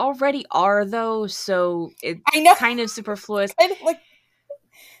don't know. They already are, though, so it's kind of superfluous. Like,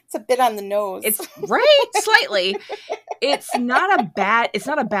 it's a bit on the nose. It's right, slightly. It's not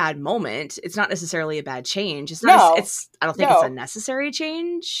a bad moment. It's not necessarily a bad change. It's not. I don't think it's a necessary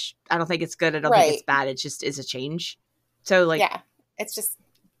change. I don't think it's good. I don't think it's bad. It just is a change. So like, yeah, it's just,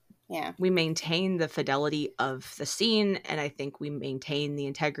 yeah. We maintain the fidelity of the scene, and I think we maintain the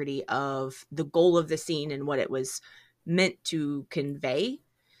integrity of the goal of the scene and what it was meant to convey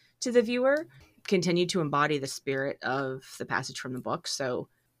to the viewer. Continue to embody the spirit of the passage from the book. So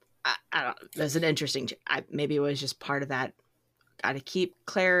I don't. There's an interesting. Maybe it was just part of that. Got to keep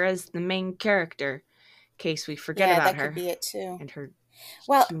Claire as the main character, in case we forget about her. That could be it too. And her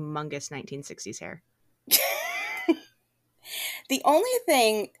humongous 1960s hair. The only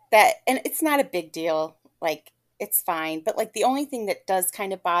thing that, and it's not a big deal, like it's fine, but like the only thing that does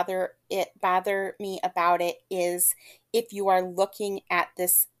kind of bother me about it is if you are looking at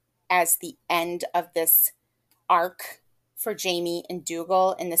this as the end of this arc for Jamie and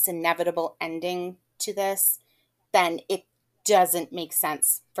Dougal and this inevitable ending to this, then it doesn't make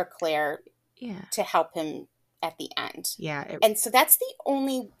sense for Claire to help him at the end. Yeah. And so that's the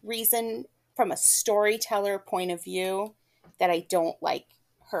only reason from a storyteller point of view that I don't like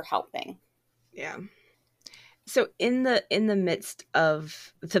her helping. Yeah. So in the midst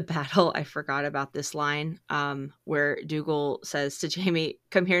of the battle, I forgot about this line where Dougal says to Jamie,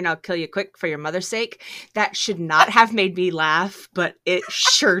 "Come here and I'll kill you quick for your mother's sake." That should not have made me laugh, but it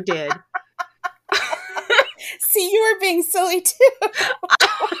sure did. See, you were being silly too.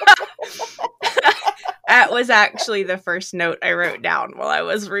 That was actually the first note I wrote down while I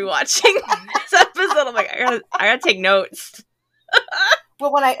was rewatching this episode. I'm like, I gotta take notes.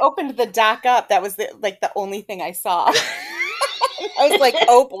 Well, when I opened the doc up, that was the only thing I saw. I was like,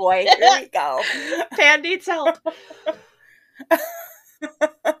 oh boy, here we go. Pan needs help.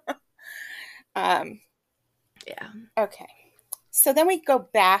 Yeah. Okay. So then we go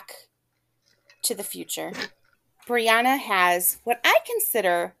back to the future. Brianna has what I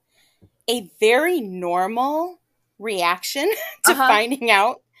consider a very normal reaction to finding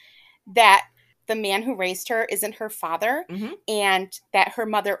out that the man who raised her isn't her father, and that her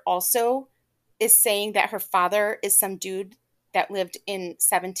mother also is saying that her father is some dude that lived in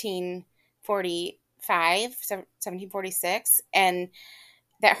 1746, and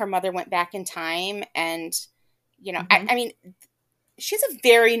that her mother went back in time. And, you know, I mean, she has a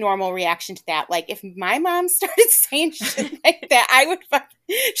very normal reaction to that. Like, if my mom started saying shit like that,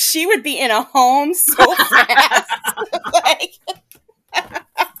 she would be in a home so fast. Like,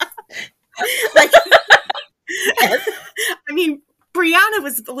 I mean, Brianna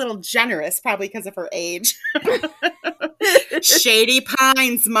was a little generous, probably because of her age. Shady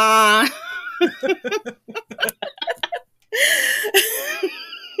Pines, Ma.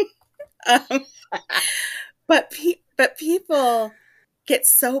 But people get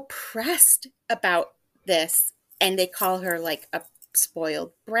so pressed about this, and they call her like a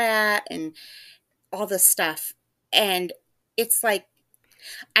spoiled brat and all this stuff. And it's like,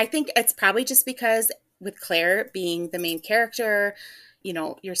 I think it's probably just because with Claire being the main character, you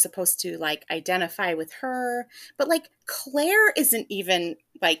know, you're supposed to like identify with her, but like Claire isn't even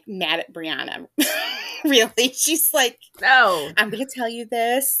like mad at Brianna. Really. She's like, no, I'm going to tell you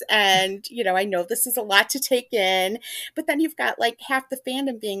this. And, you know, I know this is a lot to take in, but then you've got like half the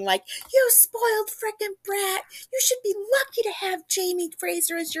fandom being like, you spoiled frickin' brat. You should be lucky to have Jamie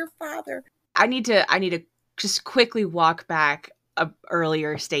Fraser as your father. I need to just quickly walk back a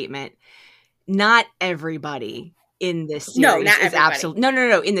earlier statement. Not everybody in this series is absolutely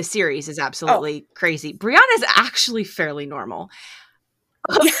no. In the series is absolutely crazy. Brianna's actually fairly normal.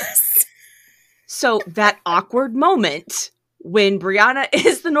 Yes. So that awkward moment when Brianna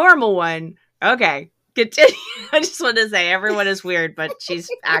is the normal one. Okay, continue. I just want to say everyone is weird, but she's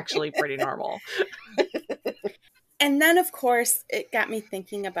actually pretty normal. And then, of course, it got me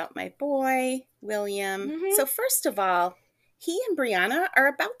thinking about my boy, William. Mm-hmm. So, first of all, he and Brianna are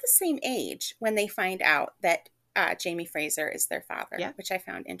about the same age when they find out that Jamie Fraser is their father, Yeah. which I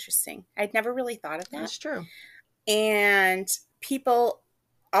found interesting. I'd never really thought of that. That's true. And people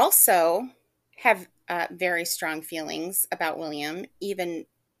also have very strong feelings about William, even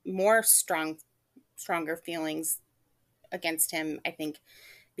more stronger feelings against him, I think,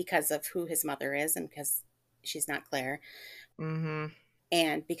 because of who his mother is and because she's not Claire. Mm-hmm.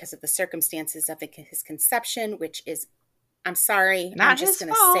 And because of the circumstances of his conception, which is, I'm sorry, Not I'm just his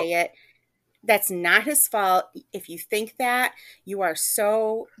going to fault. say it. That's not his fault. If you think that, you are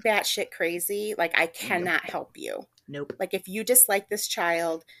so batshit crazy. Like, I cannot help you. Nope. Like, if you dislike this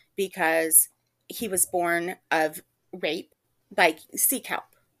child because he was born of rape, like, seek help,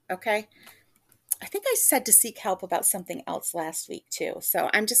 okay? I think I said to seek help about something else last week, too. So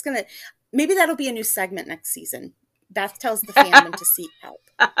I'm just going to, maybe that'll be a new segment next season. Beth tells the fandom to seek help.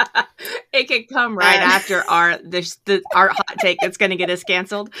 It could come right after our hot take that's going to get us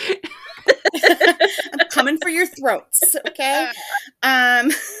canceled. I'm coming for your throats, okay?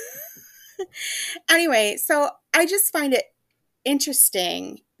 Anyway, so I just find it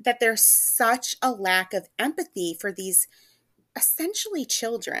interesting that there's such a lack of empathy for these essentially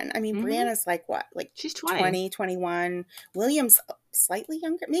children. I mean, Mhm. Brianna's like what? Like She's 20. 20, 21. William's slightly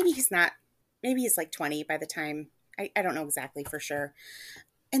younger. Maybe he's not. Maybe he's like 20 by the time. I don't know exactly for sure.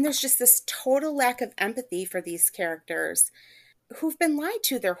 And there's just this total lack of empathy for these characters who've been lied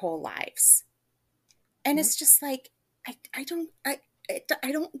to their whole lives. And it's just like, I don't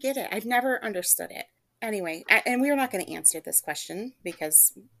get it. I've never understood it. Anyway, and we're not going to answer this question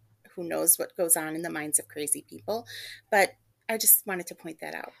because who knows what goes on in the minds of crazy people. But I just wanted to point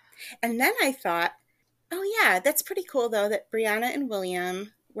that out. And then I thought, oh yeah, that's pretty cool though that Brianna and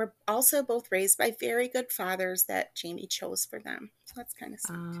William were also both raised by very good fathers that Jamie chose for them. So that's kind of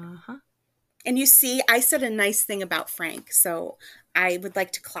sweet. Uh-huh. And you see, I said a nice thing about Frank, so I would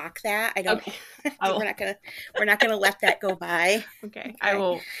like to clock that. I don't. Okay. We're not gonna let that go by. Okay. I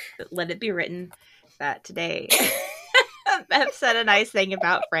will let it be written that today Beth said a nice thing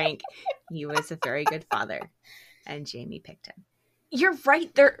about Frank. He was a very good father, and Jamie picked him. You're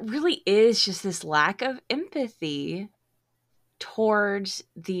right. There really is just this lack of empathy towards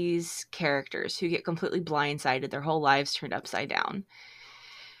these characters who get completely blindsided, their whole lives turned upside down.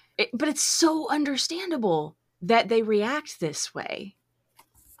 But it's so understandable that they react this way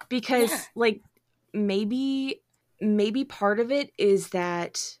because like maybe part of it is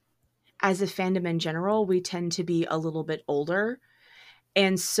that as a fandom in general, we tend to be a little bit older.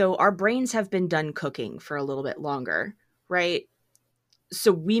 And so our brains have been done cooking for a little bit longer, right?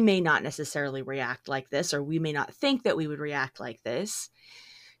 So we may not necessarily react like this, or we may not think that we would react like this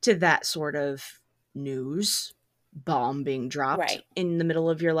to that sort of news bomb being dropped in the middle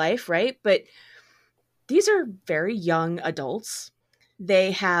of your life, right? But these are very young adults.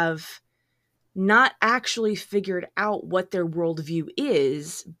 They have not actually figured out what their worldview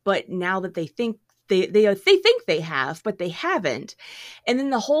is, but now that they think they think they have, but they haven't. And then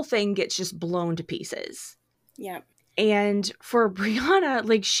the whole thing gets just blown to pieces. Yeah. And for Brianna,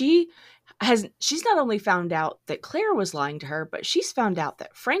 like she's not only found out that Claire was lying to her, but she's found out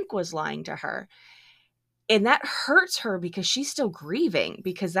that Frank was lying to her. And that hurts her because she's still grieving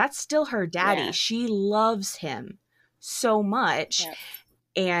because that's still her daddy. Yeah. She loves him so much. Yeah.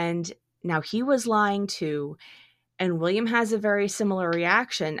 And now he was lying too. And William has a very similar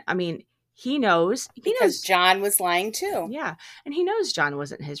reaction. I mean, he knows. Because John was lying too. Yeah. And he knows John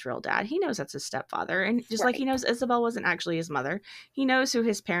wasn't his real dad. He knows that's his stepfather. And just like he knows Isabel wasn't actually his mother, he knows who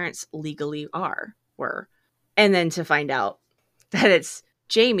his parents legally were. And then to find out that it's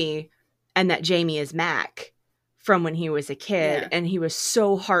Jamie and that Jamie is Mac from when he was a kid. Yeah. And he was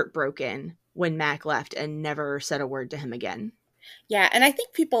so heartbroken when Mac left and never said a word to him again. Yeah. And I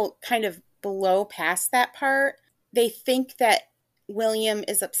think people kind of blow past that part. They think that William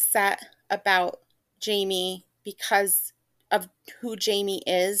is upset about Jamie because of who Jamie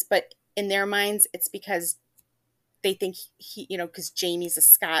is, but in their minds, it's because they think he, because Jamie's a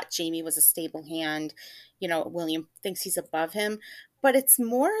Scot, Jamie was a stable hand, William thinks he's above him. But it's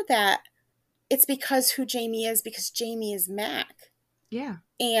more that it's because who Jamie is, because Jamie is Mac. Yeah.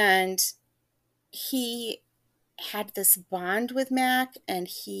 And he had this bond with Mac, and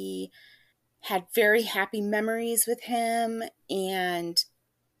he had very happy memories with him, and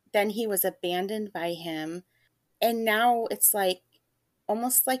then he was abandoned by him. And now it's like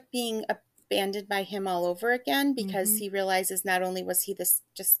almost like being abandoned by him all over again, because he realizes not only was he this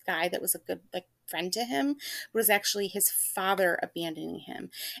just guy that was a good like friend to him, but was actually his father abandoning him.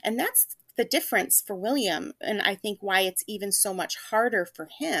 And that's the difference for William, and I think why it's even so much harder for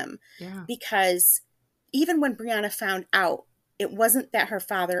him. Yeah. Because even when Brianna found out, it wasn't that her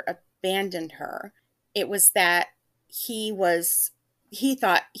father abandoned her. It was that he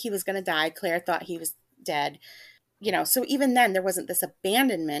thought he was going to die. Claire thought he was dead. You know, so even then there wasn't this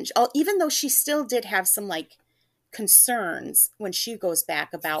abandonment, even though she still did have some like concerns when she goes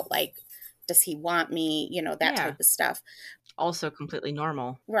back about like, does he want me? You know, that type of stuff. Also completely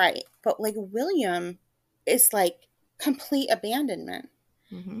normal. Right. But like William is like complete abandonment.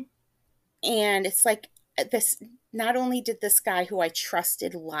 And it's like this, not only did this guy who I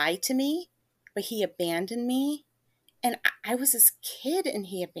trusted lie to me, but he abandoned me. And I was his kid and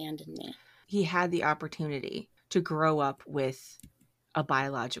he abandoned me. He had the opportunity to grow up with a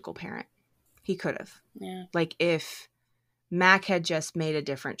biological parent. He could have. Yeah. Like if Mac had just made a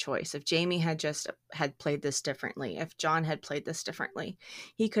different choice, if Jamie had played this differently, if John had played this differently,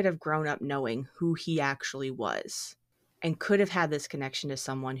 he could have grown up knowing who he actually was and could have had this connection to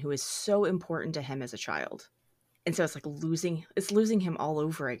someone who is so important to him as a child. And so it's like losing him all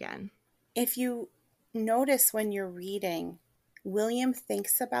over again. If you notice when you're reading, William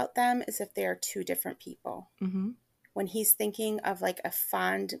thinks about them as if they are two different people. When he's thinking of like a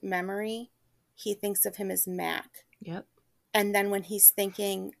fond memory, he thinks of him as Mac. Yep. And then when he's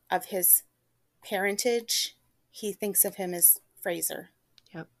thinking of his parentage, he thinks of him as Fraser.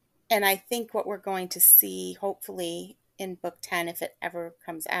 Yep. And I think what we're going to see, hopefully, in book 10, if it ever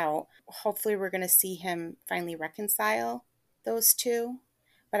comes out, hopefully we're going to see him finally reconcile those two.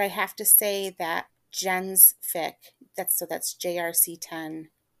 But I have to say that Jen's fic, that's JRC 10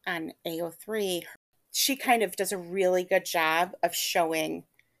 on AO3, she kind of does a really good job of showing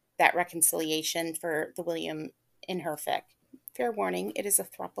that reconciliation for the William in her fic. Fair warning, it is a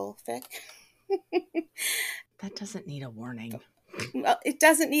throuple fic. That doesn't need a warning. Well, it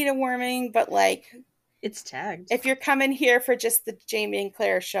doesn't need a warning, but like, it's tagged. If you're coming here for just the Jamie and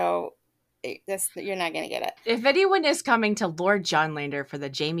Claire show, you're not going to get it. If anyone is coming to Lord Johnlander for the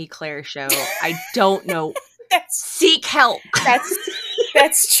Jamie Claire show, I don't know. Seek help. That's true.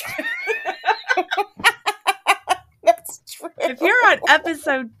 That's true. If you're on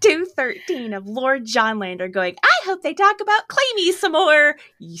episode 213 of Lord Johnlander going, I hope they talk about Claimy some more,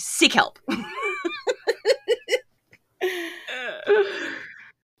 you seek help.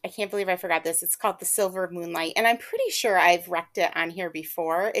 I can't believe I forgot this. It's called The Silver Moonlight, and I'm pretty sure I've wrecked it on here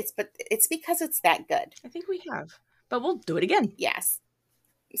before. It's because it's that good. I think we have, but we'll do it again. Yes.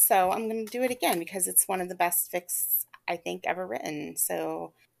 So I'm going to do it again because it's one of the best fics I think ever written.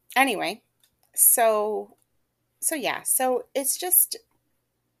 So anyway, so yeah, so it's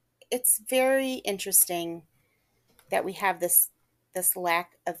very interesting that we have this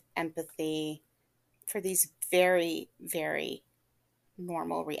lack of empathy for these very, very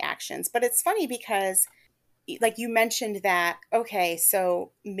normal reactions. But it's funny because like you mentioned that, okay,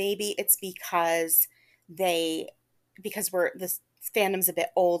 so maybe it's because this fandom's a bit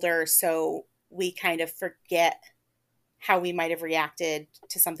older, so we kind of forget how we might have reacted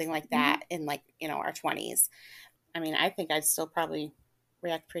to something like that in like, our 20s. I mean, I think I'd still probably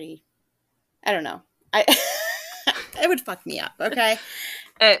react pretty, I don't know. It would fuck me up, okay?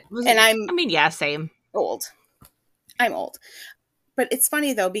 Same. Old. I'm old. But it's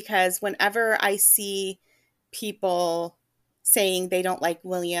funny though, because whenever I see people saying they don't like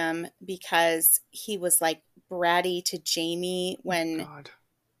William because he was like bratty to Jamie when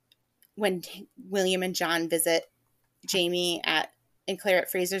William and John visit Jamie and Claire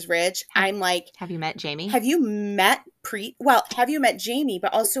at Fraser's Ridge, I'm like, have you met Jamie? Have you met Jamie,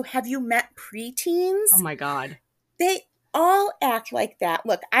 but also have you met preteens? Oh my God. They all act like that.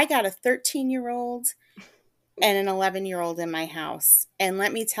 Look, I got a 13-year-old and an 11-year-old in my house. And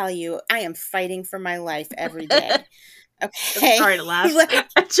let me tell you, I am fighting for my life every day. Okay. Sorry to laugh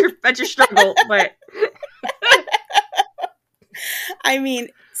at your struggle, but I mean,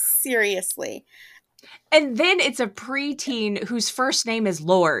 seriously. And then it's a preteen whose first name is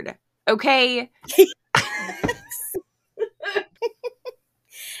Lord. Okay.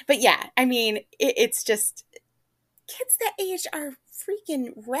 But yeah, I mean, it's just kids that age are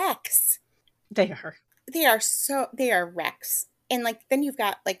freaking wrecks. They are. They are wrecks. And like, then you've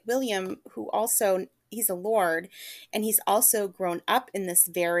got like William, who also, he's a lord, and he's also grown up in this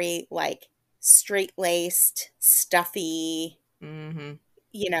very like straight-laced, stuffy,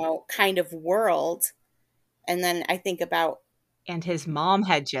 kind of world. And then I think about... And his mom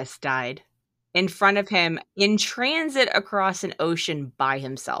had just died in front of him in transit across an ocean by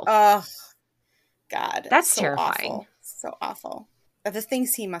himself. Oh, God. That's So terrifying. awful. So awful. The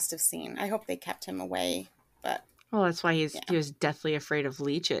things he must have seen. I hope they kept him away. But Well, that's why he was deathly afraid of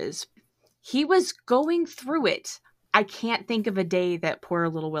leeches. He was going through it. I can't think of a day that poor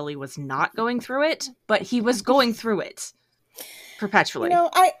little Willie was not going through it, but he was going through it perpetually. You know,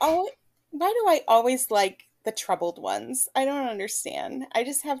 why do I always like the troubled ones? I don't understand. I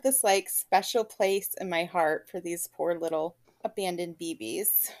just have this like special place in my heart for these poor little abandoned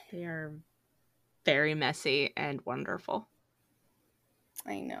BBs. They are very messy and wonderful.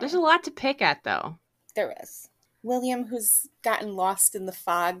 I know. There's a lot to pick at, though. There is. William, who's gotten lost in the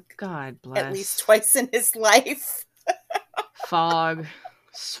fog God bless. at least twice in his life. Fog,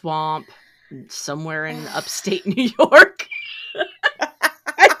 swamp, somewhere in upstate New York.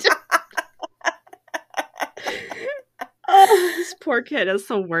 Oh, this poor kid has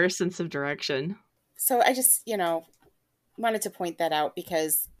the worst sense of direction. So I just, wanted to point that out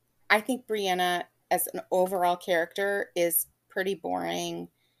because I think Brianna, as an overall character, is pretty boring.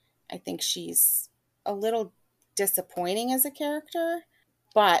 I think she's a little disappointing as a character,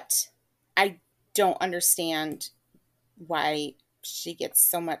 but I don't understand why she gets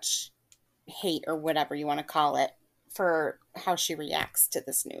so much hate or whatever you want to call it for how she reacts to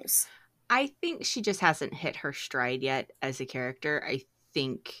this news. I think she just hasn't hit her stride yet as a character. I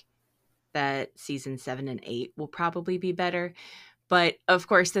think that season 7 and 8 will probably be better. But of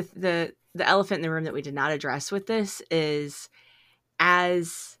course, the elephant in the room that we did not address with this is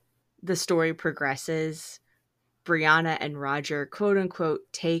as the story progresses, Brianna and Roger, quote unquote,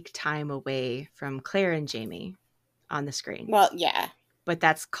 take time away from Claire and Jamie on the screen. Well, yeah. But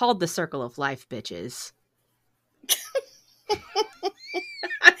that's called the circle of life, bitches.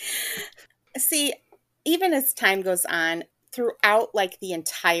 See, even as time goes on, throughout like the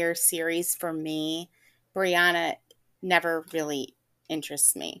entire series for me, Brianna never really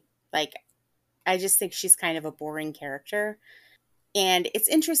interests me. Like, I just think she's kind of a boring character. And it's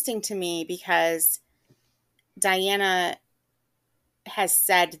interesting to me because Diana has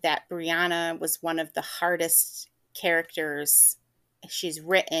said that Brianna was one of the hardest characters she's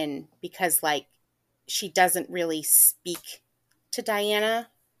written because, like, she doesn't really speak to Diana,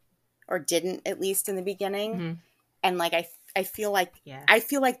 or didn't, at least in the beginning. Mm-hmm. And like I feel like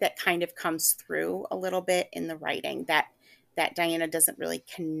that kind of comes through a little bit in the writing, that Diana doesn't really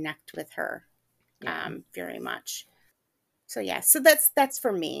connect with her very much. So yeah, so that's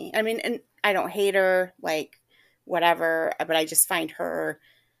for me. I mean, and I don't hate her, like, whatever, but I just find her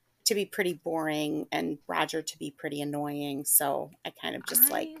to be pretty boring and Roger to be pretty annoying. So I kind of just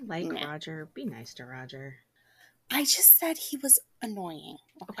like meh. Roger. Be nice to Roger. I just said he was annoying.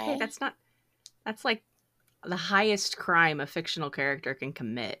 Okay, that's like the highest crime a fictional character can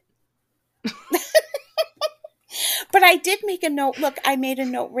commit. But I did make a note. Look, I made a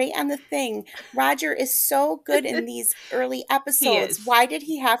note right on the thing. Roger is so good in these early episodes. Why did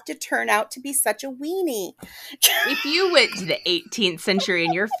he have to turn out to be such a weenie? If you went to the 18th century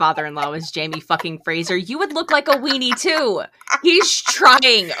and your father-in-law was Jamie fucking Fraser, you would look like a weenie too. He's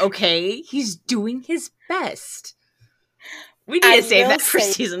trying, okay? He's doing his best. We need to save that for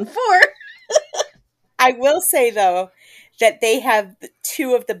season 4. I will say, though, that they have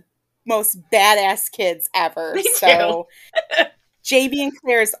two of the most badass kids ever. So JB and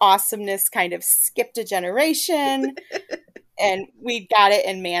Claire's awesomeness kind of skipped a generation, and we got it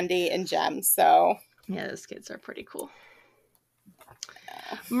in Mandy and Jem. So yeah, those kids are pretty cool.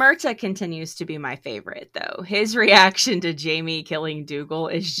 Murta continues to be my favorite, though. His reaction to Jamie killing Dougal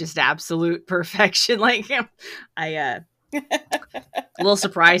is just absolute perfection. Like, a little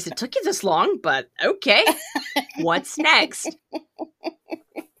surprised it took you this long, but okay. What's next?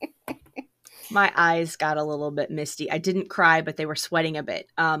 My eyes got a little bit misty. I didn't cry, but they were sweating a bit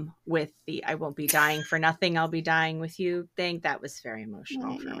with the I won't be dying for nothing, I'll be dying with you thing. That was very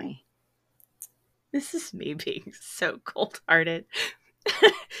emotional for me. This is me being so cold-hearted.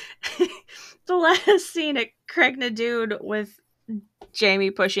 The last scene at Craignadoon with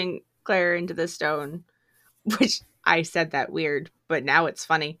Jamie pushing Claire into the stone, which I said that weird, but now it's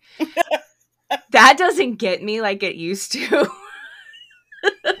funny. That doesn't get me like it used to.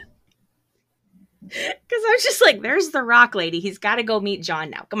 Because I was just like, there's the rock lady. He's got to go meet John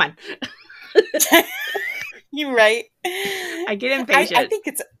now. Come on. You're right. I get impatient. I think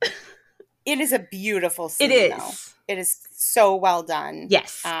it is a beautiful scene. It is. Though. It is so well done.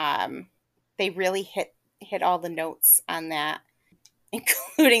 Yes. They really hit all the notes on that,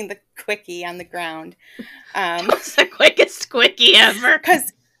 including the quickie on the ground. It's the quickest quickie ever.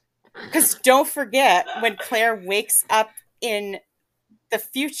 Because don't forget, when Claire wakes up in the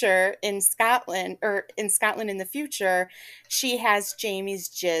future in Scotland, or in Scotland in the future, she has Jamie's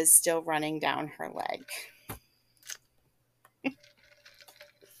jizz still running down her leg.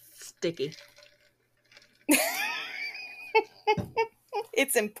 Sticky.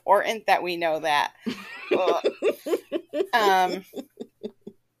 It's important that we know that.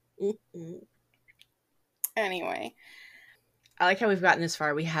 Anyway. I like how we've gotten this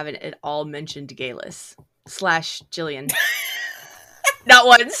far. We haven't at all mentioned Galus / Jillian. Not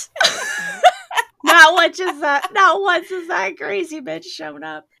once. Not once is that crazy bitch shown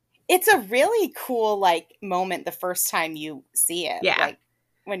up. It's a really cool, like, moment the first time you see it. Yeah. Like,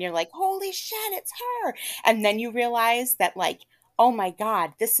 when you're like, holy shit, it's her. And then you realize that, like, oh my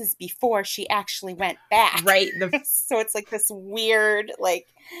God, this is before she actually went back. Right. So it's like this weird, like,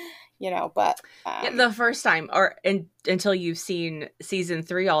 but. The first time, or until you've seen season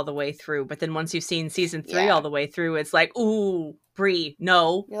 3 all the way through. But then once you've seen season 3 all the way through, it's like, ooh, Brie,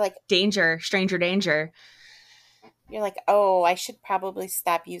 no. You're like, danger, stranger danger. You're like, oh, I should probably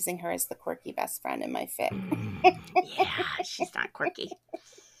stop using her as the quirky best friend in my fic. Yeah, she's not quirky.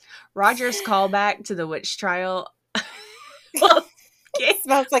 Roger's callback to the witch trial. It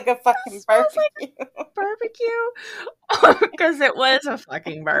smells like a fucking barbecue. Barbecue? Because it was a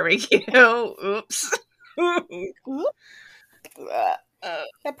fucking barbecue. Oops.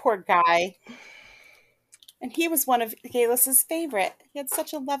 That poor guy. And he was one of Galus's favorite. He had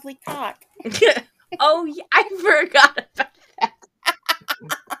such a lovely cock. Oh, yeah, I forgot about that.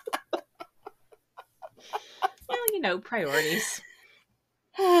 Well, priorities.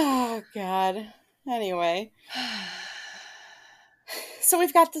 Oh, God. Anyway. So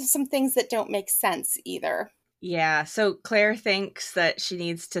we've got some things that don't make sense either. Yeah, so Claire thinks that she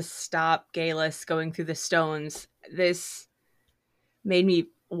needs to stop Galus going through the stones. This made me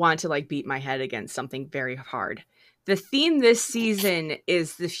want to, beat my head against something very hard. The theme this season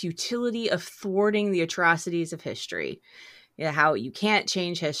is the futility of thwarting the atrocities of history. How you can't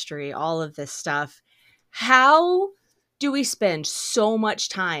change history, all of this stuff. How do we spend so much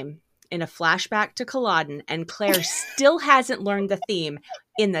time in a flashback to Culloden and Claire still hasn't learned the theme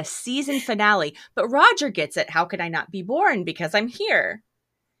in the season finale, but Roger gets it? How could I not be born? Because I'm here.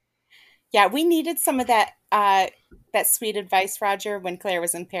 Yeah, we needed some of that sweet advice, Roger, when Claire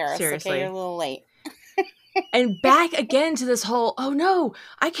was in Paris. Seriously. Okay, you're a little late. And back again to this whole, oh no,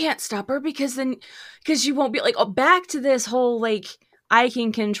 I can't stop her because you won't be back to this whole I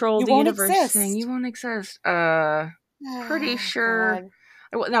can control the universe thing. You won't exist. Pretty sure.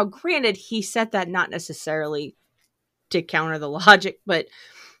 God. Now, granted, he said that not necessarily to counter the logic, but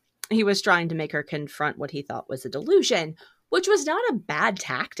he was trying to make her confront what he thought was a delusion, which was not a bad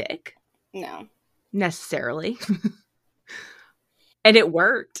tactic. No. Necessarily. And it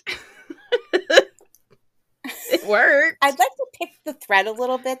worked. It worked. I'd like to pick the thread a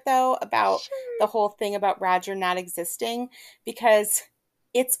little bit, though, about the whole thing about Roger not existing, because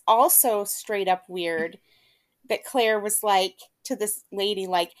it's also straight up weird that Claire was like to this lady,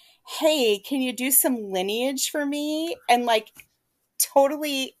 hey, can you do some lineage for me? And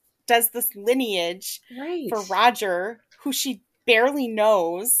totally does this lineage for Roger, who she barely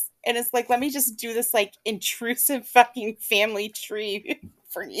knows. And it's let me just do this intrusive fucking family tree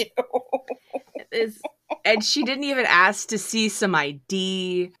for you. It is. And she didn't even ask to see some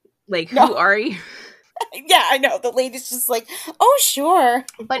ID. No. Who are you? Yeah, I know. The lady's just oh, sure.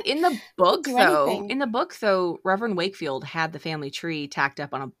 But in the book, though, Reverend Wakefield had the family tree tacked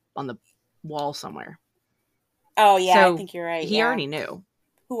up on the wall somewhere. Oh, yeah, so I think you're right. He already knew.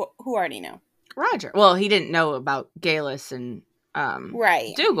 Who already knew? Roger. Well, he didn't know about Galus and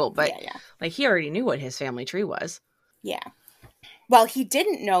Dougal, but he already knew what his family tree was. Yeah. Well, he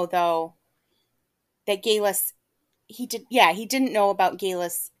didn't know, though, that Galus, he didn't know about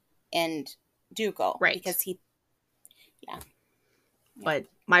Galus and Dougal. Right. Because But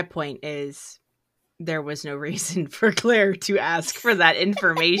my point is, there was no reason for Claire to ask for that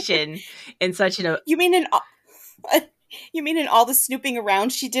information in such You mean in all the snooping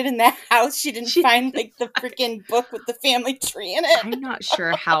around she did in that house, she didn't find the freaking book with the family tree in it? I'm not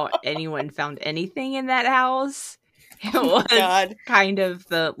sure how anyone found anything in that house. It was kind of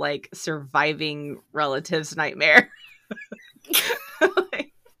the surviving relatives nightmare.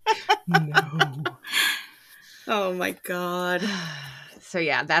 No. Oh my God. So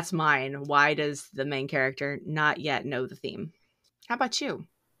yeah, that's mine. Why does the main character not yet know the theme? How about you?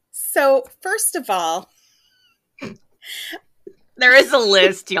 So, first of all, there is a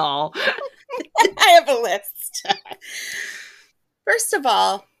list, y'all. I have a list. First of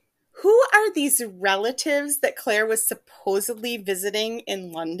all, who are these relatives that Claire was supposedly visiting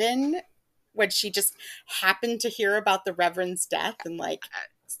in London? when she just happened to hear about the Reverend's death and like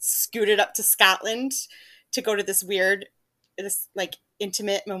scooted up to Scotland to go to this like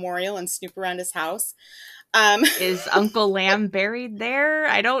intimate memorial and snoop around his house. Is Uncle Lamb buried there?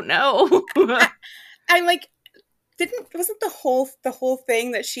 I don't know. I'm like, wasn't the whole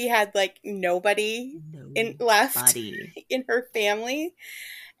thing that she had like nobody left in her family,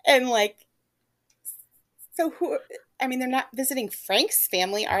 and like, so who? I mean, they're not visiting Frank's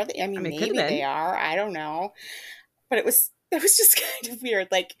family, are they? I mean maybe they are. I don't know, but it was just kind of weird.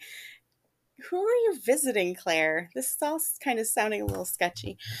 Like, who are you visiting, Claire? This is all kind of sounding a little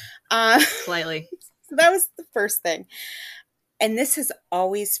sketchy. Slightly. So that was the first thing. And this has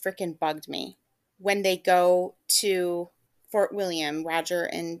always freaking bugged me. When they go to Fort William, Roger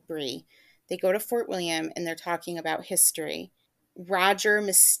and Bree, they go to Fort William and they're talking about history. Roger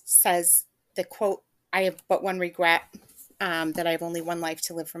says the quote, "I have but one regret, that I have only one life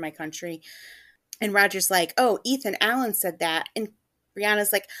to live for my country." And Roger's like, "Oh, Ethan Allen said that." And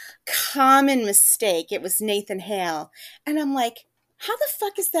Brianna's like, "Common mistake. It was Nathan Hale." And I'm like, how the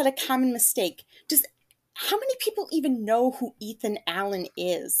fuck is that a common mistake? How many people even know who Ethan Allen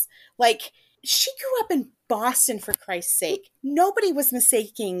is? Like, she grew up in Boston, for Christ's sake. Nobody was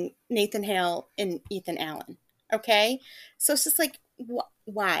mistaking Nathan Hale and Ethan Allen. Okay? So it's just like,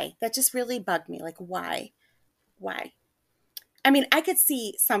 why? That just really bugged me. Like, why? Why? I mean, I could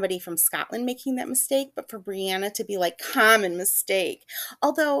see somebody from Scotland making that mistake, but for Brianna to be like, common mistake.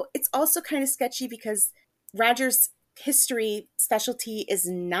 Although it's also kind of sketchy because Roger's history specialty is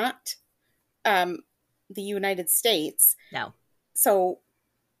not the United States. No. So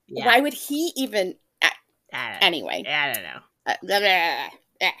why would he even... Anyway. I don't know.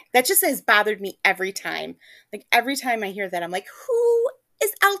 That just has bothered me every time. Like, every time I hear that, I'm like, who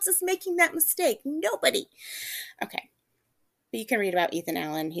else is making that mistake? Nobody. Okay. But you can read about Ethan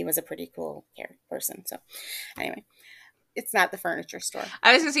Allen. He was a pretty cool person. So anyway, it's not the furniture store.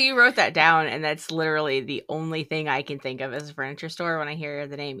 I was going to say, you wrote that down, and that's literally the only thing I can think of as a furniture store when I hear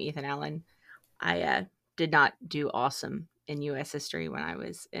the name Ethan Allen. I did not do awesome in U.S. history when I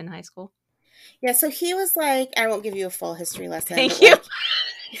was in high school. Yeah, so he was like, I won't give you a full history lesson. Thank you.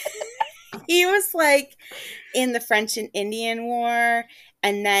 Like, he was like in the French and Indian War,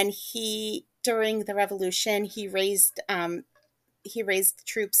 and then during the Revolution, he raised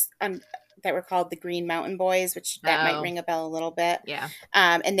troops that were called the Green Mountain Boys, which that might ring a bell a little bit. Yeah.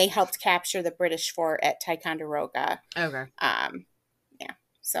 And they helped capture the British fort at Ticonderoga. Okay. Yeah.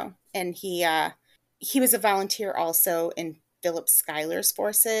 So, and he was a volunteer also in Philip Schuyler's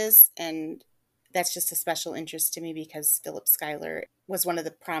forces, and that's just a special interest to me because Philip Schuyler was one of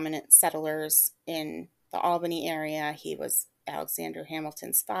the prominent settlers in the Albany area. He was Alexander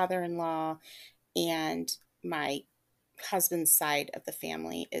Hamilton's father-in-law, and my husband's side of the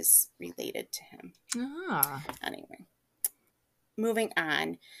family is related to him. Anyway, moving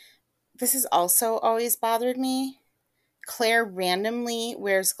on. This has also always bothered me. Claire randomly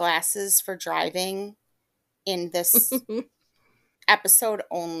wears glasses for driving in this episode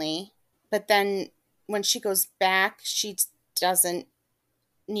only, but then when she goes back, she doesn't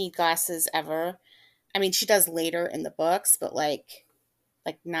need glasses ever. I mean, she does later in the books, but like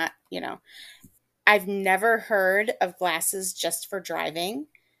not, I've never heard of glasses just for driving,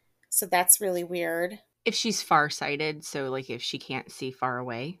 so that's really weird. If she's farsighted, so like if she can't see far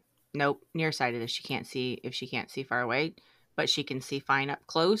away. Nope, nearsighted if she can't see far away, but she can see fine up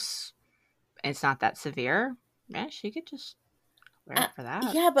close. And it's not that severe. Yeah, she could just wear it for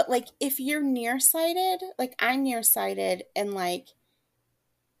that. Yeah, but like if you're nearsighted, like I'm nearsighted, and like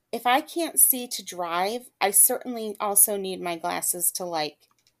if I can't see to drive, I certainly also need my glasses to like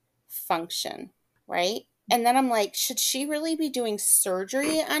function, right? And then I'm like, should she really be doing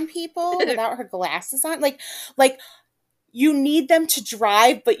surgery on people without her glasses on? Like you need them to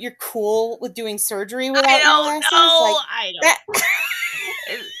drive, but you're cool with doing surgery without your glasses? I don't.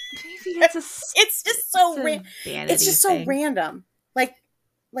 Maybe it's just so it's just so random. Like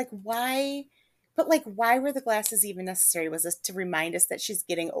why? But like, why were the glasses even necessary? Was this to remind us that she's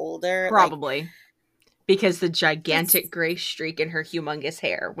getting older? Probably. Because the gigantic gray streak in her humongous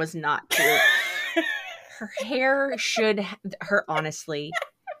hair was not true. Her hair honestly,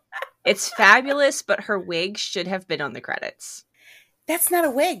 it's fabulous, but her wig should have been on the credits. That's not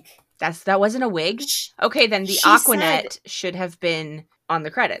a wig. That wasn't a wig? Okay, then the Aquanet should have been on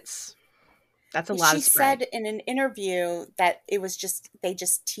the credits. That's a lot of spray. She said in an interview that it was they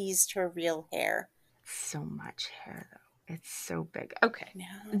just teased her real hair. So much hair, though. It's so big. Okay. No,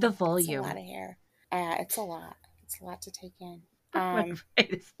 the volume. It's a lot of hair. It's a lot. It's a lot to take in.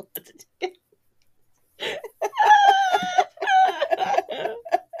 It's a lot to take in.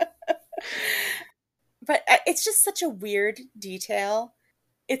 it's just such a weird detail.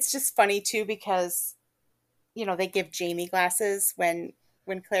 It's just funny too because, you know, they give Jamie glasses when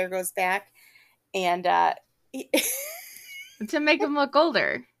Claire goes back, and To make him look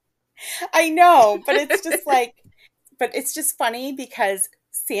older. I know, but it's just like, but it's just funny because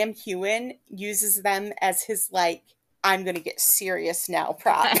Sam Hewen uses them as his like, I'm gonna get serious now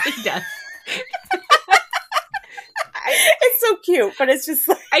prop. He does. It's so cute, but it's just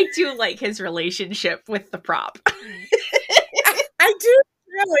like, I do like his relationship with the prop. I do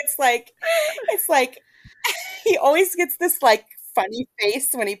know. It's like he always gets this like funny face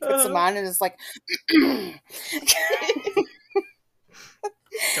when he puts them on and is like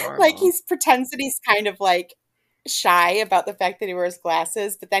like he pretends that he's kind of like shy about the fact that he wears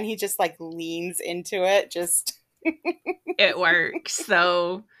glasses, but then he just like leans into it. Just it works.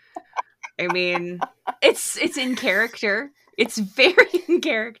 So I mean, it's in character. It's very in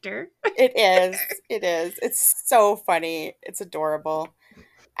character. It is. It is. It's so funny. It's adorable.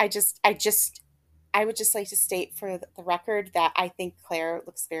 I would just like to state for the record that I think Claire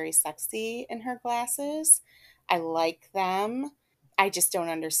looks very sexy in her glasses. I like them. I just don't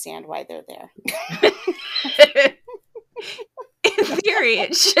understand why they're there. In theory,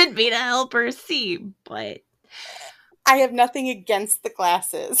 it should be to help her see, but I have nothing against the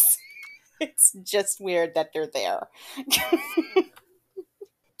glasses. It's just weird that they're there.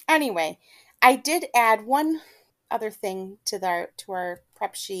 Anyway, I did add one other thing to our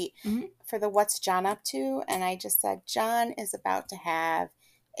prep sheet for the What's John Up To, and I just said John is about to have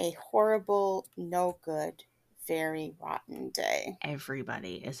a horrible, no good, very rotten day.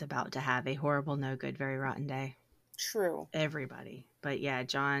 Everybody is about to have a horrible, no good, very rotten day. True. Everybody. But yeah,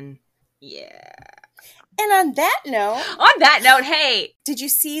 John, yeah. And on that note, hey, did you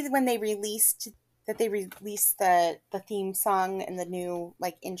see when they released the theme song and the new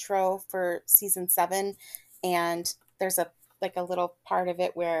like intro for season 7, and there's a little part of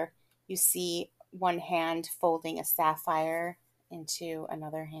it where you see one hand folding a sapphire into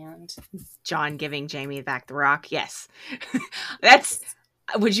another hand. John giving Jamie back the rock. Yes. That's,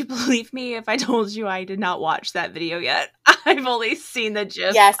 would you believe me if I told you I did not watch that video yet? I've only seen the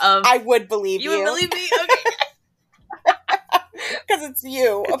gif. Yes, I would believe you. You would believe me? Okay. Because it's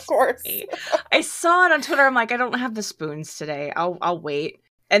you, of course. I saw it on Twitter. I'm like, I don't have the spoons today. I'll wait.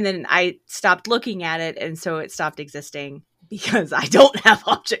 And then I stopped looking at it, and so it stopped existing because I don't have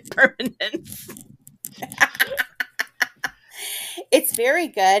object permanence. It's very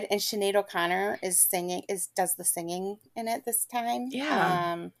good, and Sinead O'Connor does the singing in it this time.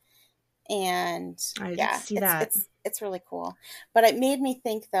 Yeah. And I did see that. It's really cool. But it made me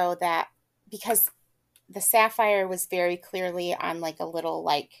think though that because the sapphire was very clearly on like a little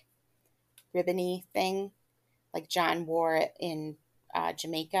like ribbony thing, like John wore it in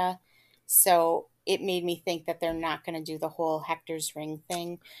Jamaica. So it made me think that they're not going to do the whole Hector's ring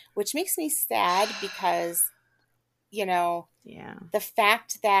thing, which makes me sad because, you know, the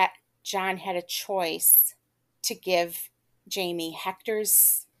fact that John had a choice to give Jamie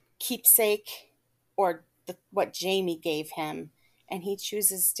Hector's keepsake or what Jamie gave him, and he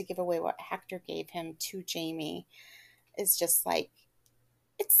chooses to give away what Hector gave him to Jamie, is just like,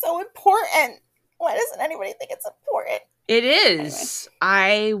 it's so important. Why doesn't anybody think it's important? It is.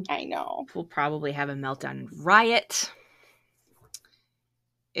 Anyway, I know. Will probably have a meltdown and riot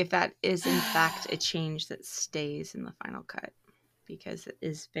if that is in fact a change that stays in the final cut, because it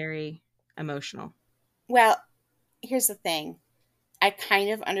is very emotional. Well, here's the thing. I kind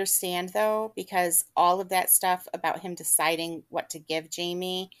of understand though, because all of that stuff about him deciding what to give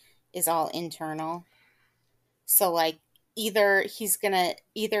Jamie is all internal. So like either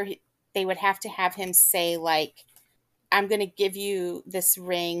they would have to have him say like, I'm going to give you this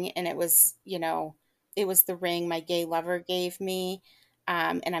ring, and it was the ring my gay lover gave me,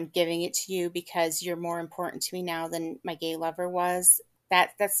 and I'm giving it to you because you're more important to me now than my gay lover was.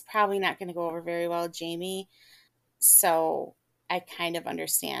 That's probably not going to go over very well with Jamie. So I kind of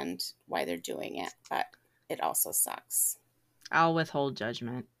understand why they're doing it, but it also sucks. I'll withhold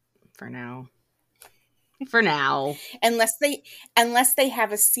judgment for now. For now. Unless they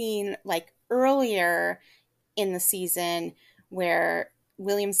have a scene like earlier in the season where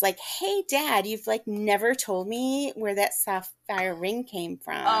William's like, hey Dad, you've like never told me where that sapphire ring came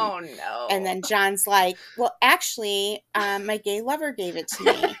from. Oh no. And then John's like, well actually my gay lover gave it to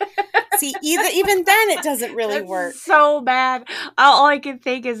me. See, even then it doesn't really work. So bad. All I can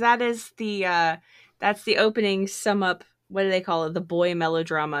think is that's the opening sum up, what do they call it? The boy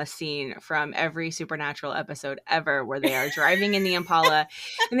melodrama scene from every Supernatural episode ever, where they are driving in the Impala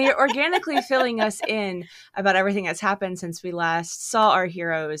and they are organically filling us in about everything that's happened since we last saw our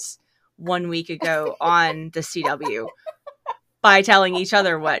heroes 1 week ago on the CW by telling each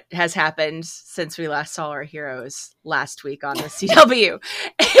other what has happened since we last saw our heroes last week on the CW.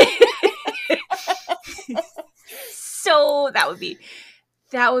 So that would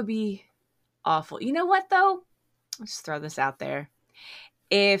be awful. You know what though? I'll just throw this out there.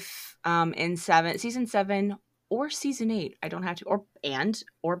 If in season 7 or season 8, I don't have to,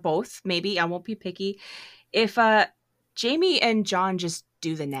 or both, maybe, I won't be picky. If Jamie and John just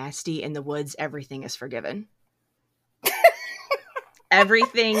do the nasty in the woods, everything is forgiven.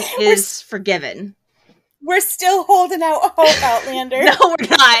 Everything is forgiven. We're still holding out hope, Outlander. No, we're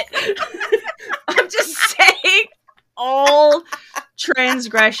not. I'm just saying, all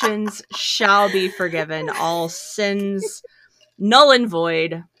transgressions shall be forgiven. All sins null and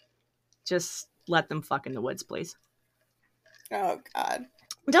void. Just let them fuck in the woods, please. Oh, God.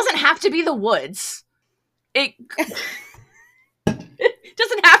 It doesn't have to be the woods. It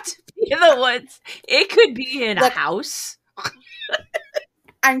doesn't have to be in the woods. It could be in a house.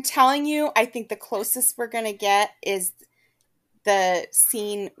 I'm telling you, I think the closest we're going to get is the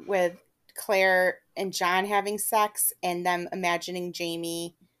scene with Claire and John having sex and them imagining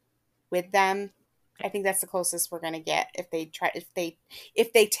Jamie with them. I think that's the closest we're going to get if they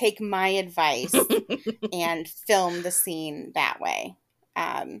take my advice and film the scene that way.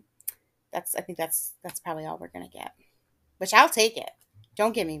 I think that's probably all we're going to get, which I'll take it.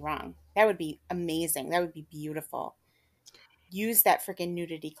 Don't get me wrong. That would be amazing. That would be beautiful. Use that freaking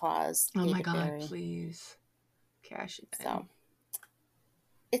nudity clause. Oh my God, please. Cash it in. So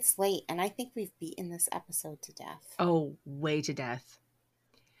it's late, and I think we've beaten this episode to death. Oh, way to death.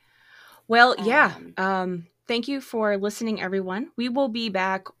 Well, yeah. Thank you for listening, everyone. We will be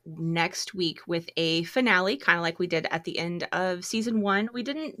back next week with a finale, kind of like we did at the end of season 1. We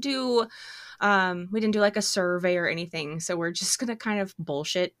didn't do like a survey or anything, so we're just gonna kind of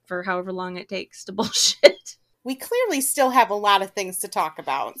bullshit for however long it takes to bullshit. We clearly still have a lot of things to talk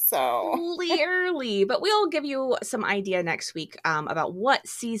about, so. Clearly. But we'll give you some idea next week about what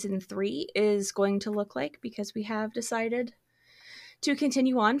season 3 is going to look like, because we have decided to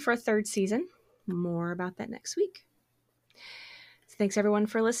continue on for a 3rd season. More about that next week. So thanks, everyone,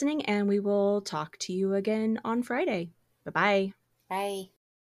 for listening, and we will talk to you again on Friday. Bye-bye. Bye.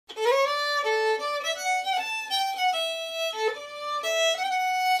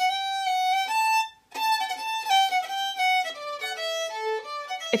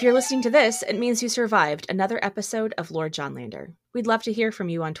 If you're listening to this, it means you survived another episode of Lord Johnlander. We'd love to hear from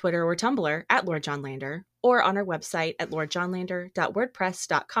you on Twitter or Tumblr at Lord Johnlander, or on our website at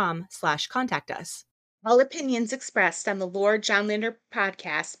lordjohnlander.wordpress.com/contact us. All opinions expressed on the Lord Johnlander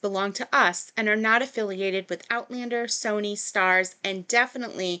podcast belong to us and are not affiliated with Outlander, Sony, Stars, and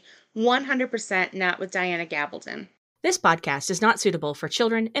definitely 100% not with Diana Gabaldon. This podcast is not suitable for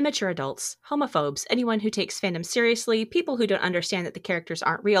children, immature adults, homophobes, anyone who takes fandom seriously, people who don't understand that the characters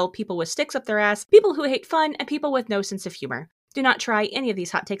aren't real, people with sticks up their ass, people who hate fun, and people with no sense of humor. Do not try any of these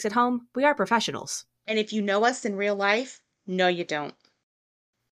hot takes at home. We are professionals. And if you know us in real life, no you don't.